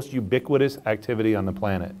the most ubiquitous activity on the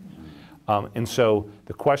planet. And so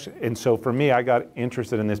for me, I got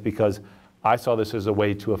interested in this because I saw this as a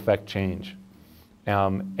way to affect change.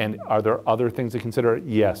 And are there other things to consider?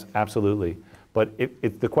 Yes, absolutely. But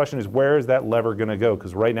the question is, where is that lever going to go?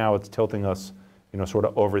 Because right now it's tilting us, sort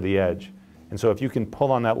of over the edge. And so if you can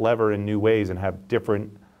pull on that lever in new ways and have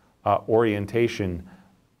different orientation,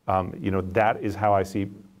 that is how I see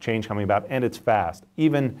change coming about, and it's fast.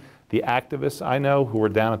 Even the activists I know who were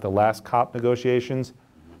down at the last COP negotiations,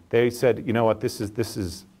 they said, you know what, this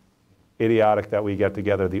is idiotic that we get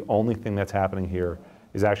together. The only thing that's happening here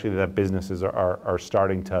is actually that businesses are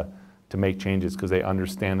starting to make changes because they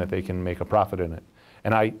understand that they can make a profit in it.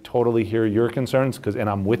 And I totally hear your concerns, and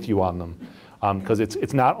I'm with you on them. Because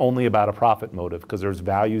it's not only about a profit motive, because there's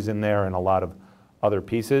values in there and a lot of other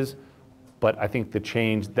pieces. But I think the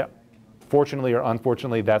change, that fortunately or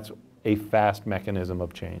unfortunately, that's a fast mechanism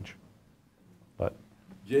of change. But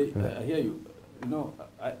Jay, I hear you.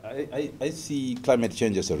 I see climate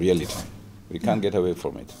change as a reality. We can't get away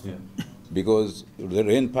from it. Yeah. Because the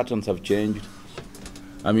rain patterns have changed.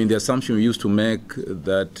 I mean, the assumption we used to make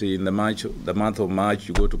that in the month of March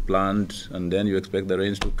you go to plant and then you expect the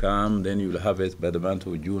rains to come, then you'll harvest by the month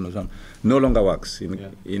of June or something, no longer works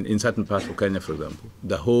in certain parts of Kenya, for example.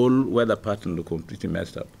 The whole weather pattern is completely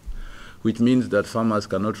messed up, which means that farmers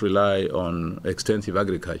cannot rely on extensive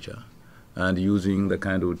agriculture and using the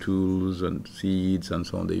kind of tools and seeds and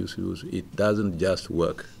so on they used to use. It doesn't just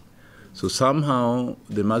work. So somehow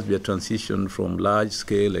there must be a transition from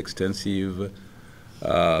large-scale, extensive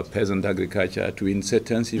peasant agriculture to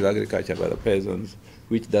intensive agriculture by the peasants,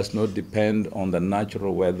 which does not depend on the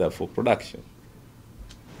natural weather for production.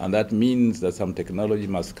 And that means that some technology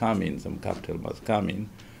must come in, some capital must come in,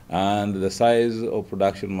 and the size of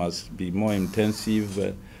production must be more intensive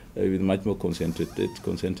with much more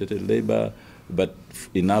concentrated labor, but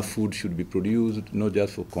enough food should be produced, not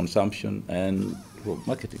just for consumption and for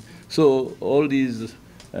marketing. So all these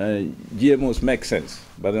GMOs make sense,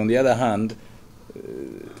 but on the other hand,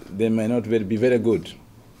 they may not be very good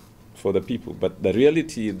for the people. But the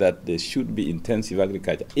reality that there should be intensive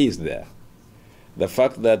agriculture is there. the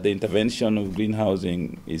fact that the intervention of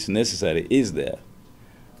greenhousing is necessary is there.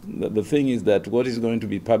 The thing is that what is going to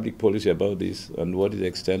be public policy about this, and what is the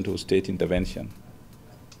extent of state intervention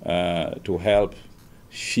to help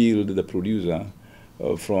shield the producer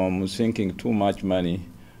from sinking too much money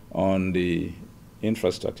on the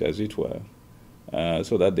infrastructure, as it were,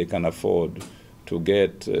 so that they can afford to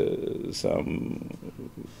get some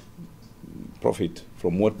profit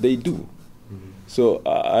from what they do. So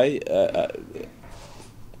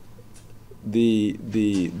the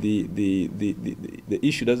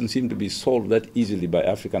issue doesn't seem to be solved that easily by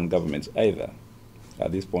African governments either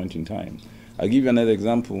at this point in time. I'll give you another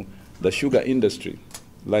example. The sugar industry,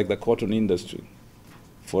 like the cotton industry,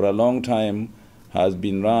 for a long time has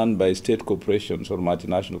been run by state corporations or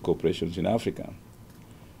multinational corporations in Africa.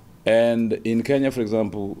 And in Kenya, for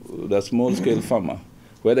example, the small-scale farmer,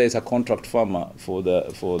 whether it's a contract farmer for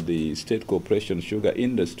the state corporation sugar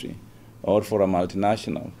industry or for a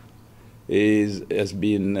multinational, has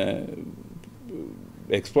been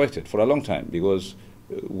exploited for a long time, because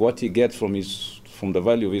what he gets from the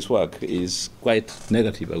value of his work is quite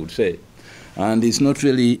negative, I would say. And it's not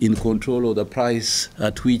really in control of the price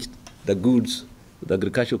at which the goods, the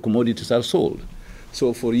agricultural commodities are sold.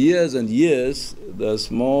 So for years and years, the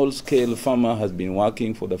small-scale farmer has been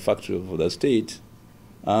working for the factory of the state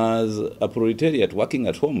as a proletariat, working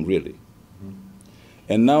at home, really.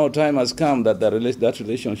 And now time has come that that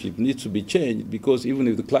relationship needs to be changed, because even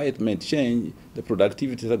if the climate change, the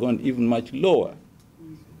productivities are going even much lower.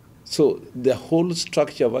 So the whole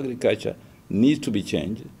structure of agriculture needs to be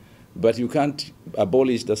changed, but you can't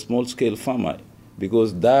abolish the small-scale farmer,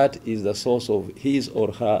 because that is the source of his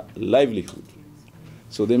or her livelihood.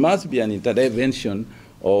 So there must be an intervention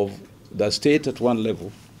of the state at one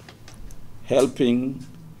level, helping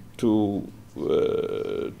to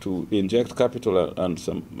inject capital and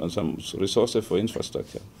some resources for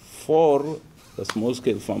infrastructure for the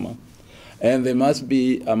small-scale farmer. And there must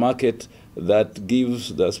be a market that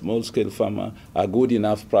gives the small-scale farmer a good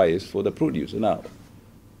enough price for the produce. Now,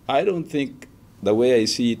 I don't think, the way I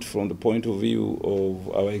see it from the point of view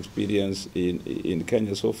of our experience in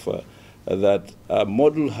Kenya so far, that a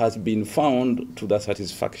model has been found to the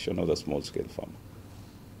satisfaction of the small-scale farmer.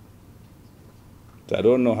 So I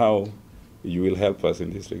don't know how you will help us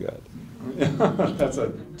in this regard. That's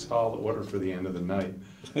a tall order for the end of the night.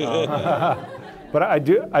 But I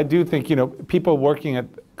do think, you know, people working at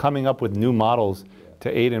coming up with new models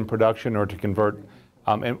to aid in production or to convert,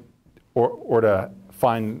 or to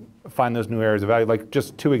find those new areas of value. Like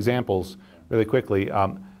just two examples, really quickly.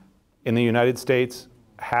 In the United States,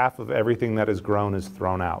 half of everything that is grown is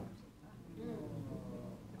thrown out.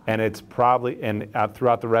 And it's probably, and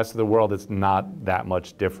throughout the rest of the world, it's not that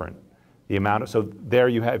much different. The amount of, so there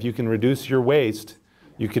you have, if you can reduce your waste,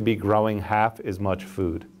 you could be growing half as much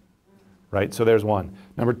food, right? So there's one.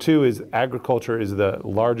 Number two is agriculture is the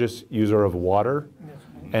largest user of water,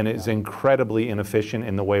 and is incredibly inefficient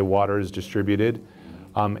in the way water is distributed.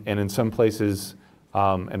 And in some places,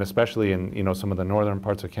 and especially in, you know, some of the northern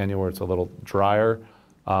parts of Kenya where it's a little drier,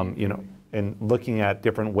 you know, and looking at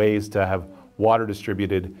different ways to have water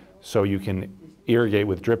distributed so you can irrigate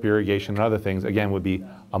with drip irrigation and other things, again, would be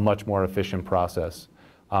a much more efficient process.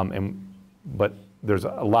 But there's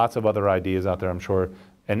lots of other ideas out there, I'm sure.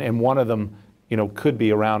 And one of them, you know, could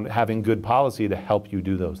be around having good policy to help you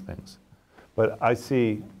do those things. But I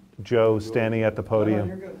see Joe standing at the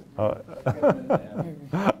podium. All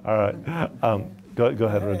right. Go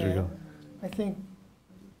ahead, Rodrigo. I think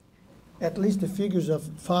at least the figures of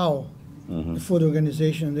FAO, the Food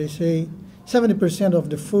Organization, they say 70% of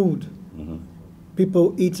the food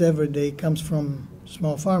people eat every day comes from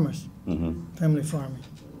small farmers, family farming.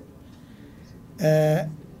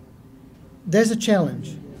 There's a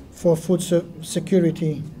challenge for food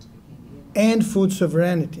security and food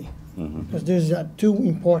sovereignty, because there's two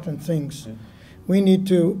important things. We need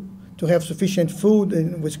to have sufficient food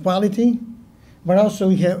and with quality, but also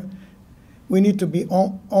we need to be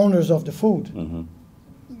owners of the food.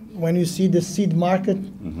 When you see the seed market,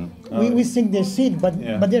 we think they're seed,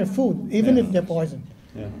 but they're food, even if they're poison.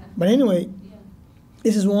 But anyway,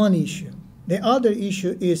 this is one issue. The other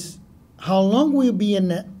issue is how long will you be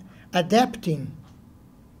adapting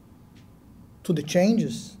to the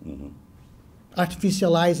changes,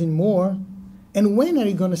 artificializing more, and when are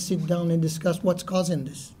you going to sit down and discuss what's causing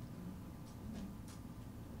this?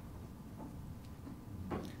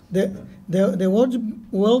 The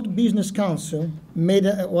World Business Council made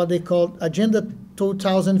what they called Agenda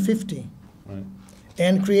 2050,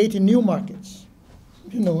 and created new markets.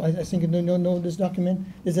 you know, I think you know this document.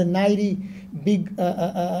 There's a 90 big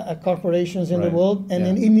corporations in the Right. world, and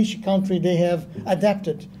Yeah. in each country they have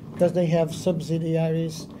adapted because they have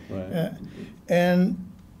subsidiaries, Right. and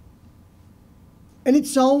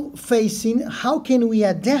it's all facing how can we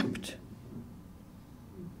adapt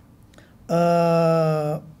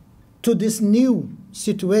to this new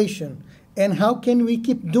situation, and how can we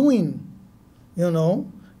keep doing, you know,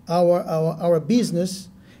 our business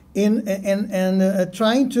in and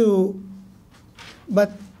trying to.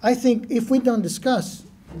 But I think if we don't discuss,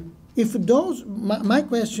 if those, my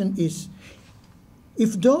question is,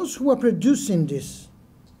 if those who are producing this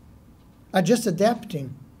are just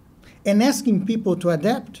adapting and asking people to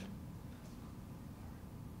adapt,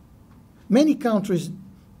 many countries,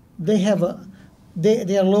 they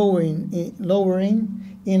are lowering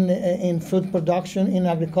in food production, in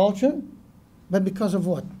agriculture, but because of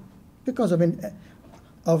what? Because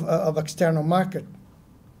of external market.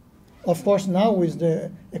 Of course, now with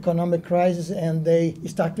the economic crisis, and they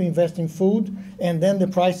start to invest in food, and then the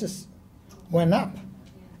prices went up,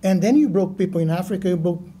 and then you broke people in Africa, you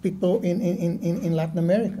broke people in Latin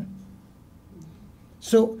America.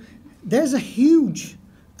 So there's a huge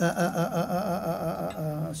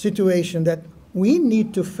situation that we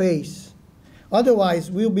need to face. Otherwise,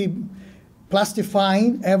 we'll be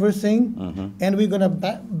plastifying everything, and we're gonna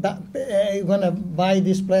buy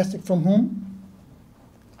this plastic from whom?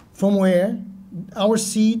 From where? Our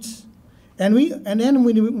seeds, and then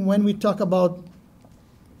when we talk about,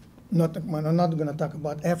 I'm not gonna talk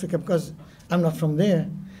about Africa because I'm not from there,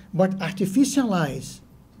 but artificialize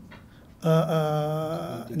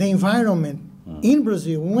the environment in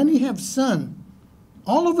Brazil. When you have sun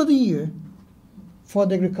all over the year for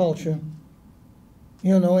the agriculture,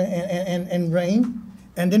 you know, and rain,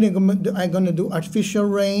 and then I'm going to do artificial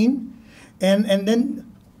rain, and then,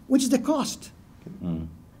 which is the cost? And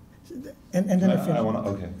then I finish. I want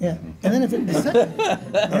to, okay. Yeah, and then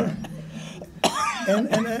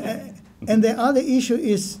and the other issue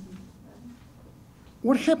is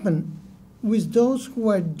what happened with those who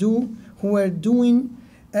are doing.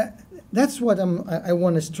 That's what I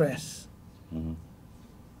want to stress.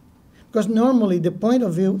 Because normally the point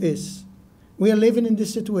of view is we are living in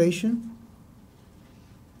this situation,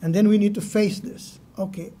 and then we need to face this.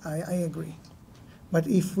 Okay, I agree. But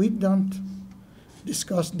if we don't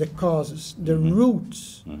discuss the causes, the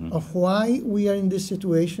roots of why we are in this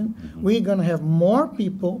situation, we're going to have more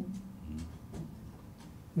people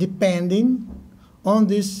depending on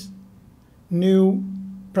these new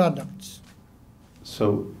products.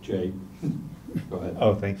 So, Jay, go ahead.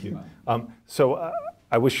 oh, thank you.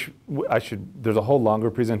 I wish I should, there's a whole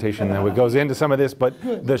longer presentation that goes into some of this, but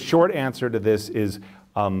the short answer to this is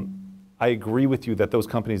I agree with you that those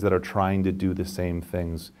companies that are trying to do the same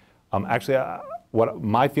things, what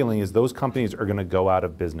my feeling is those companies are going to go out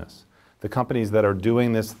of business. The companies that are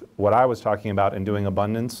doing this, what I was talking about, and doing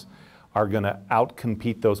abundance, are going to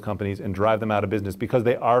outcompete those companies and drive them out of business because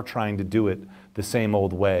they are trying to do it the same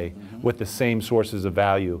old way with the same sources of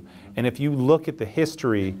value. And if you look at the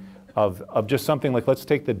history of just something like, let's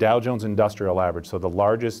take the Dow Jones Industrial Average, so the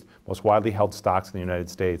largest, most widely held stocks in the United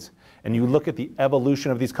States, and you look at the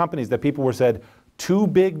evolution of these companies that people were said, too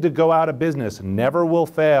big to go out of business, never will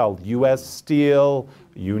fail, US Steel,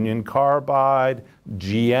 Union Carbide,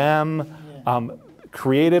 GM,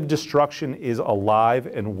 creative destruction is alive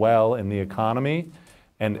and well in the economy.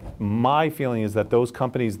 And my feeling is that those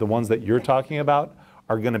companies, the ones that you're talking about,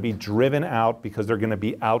 are going to be driven out because they're going to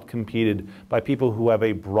be outcompeted by people who have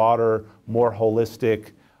a broader, more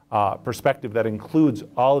holistic perspective that includes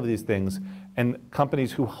all of these things. And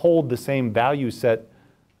companies who hold the same value set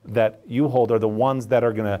that you hold are the ones that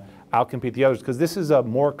are going to outcompete the others, because this is a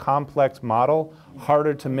more complex model,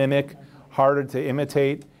 harder to mimic, harder to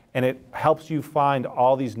imitate, and it helps you find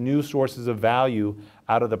all these new sources of value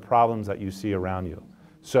out of the problems that you see around you.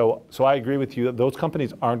 So I agree with you that those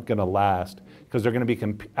companies aren't going to last because they're going to be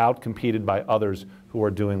outcompeted by others who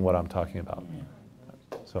are doing what I'm talking about.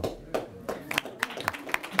 So,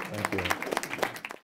 thank you.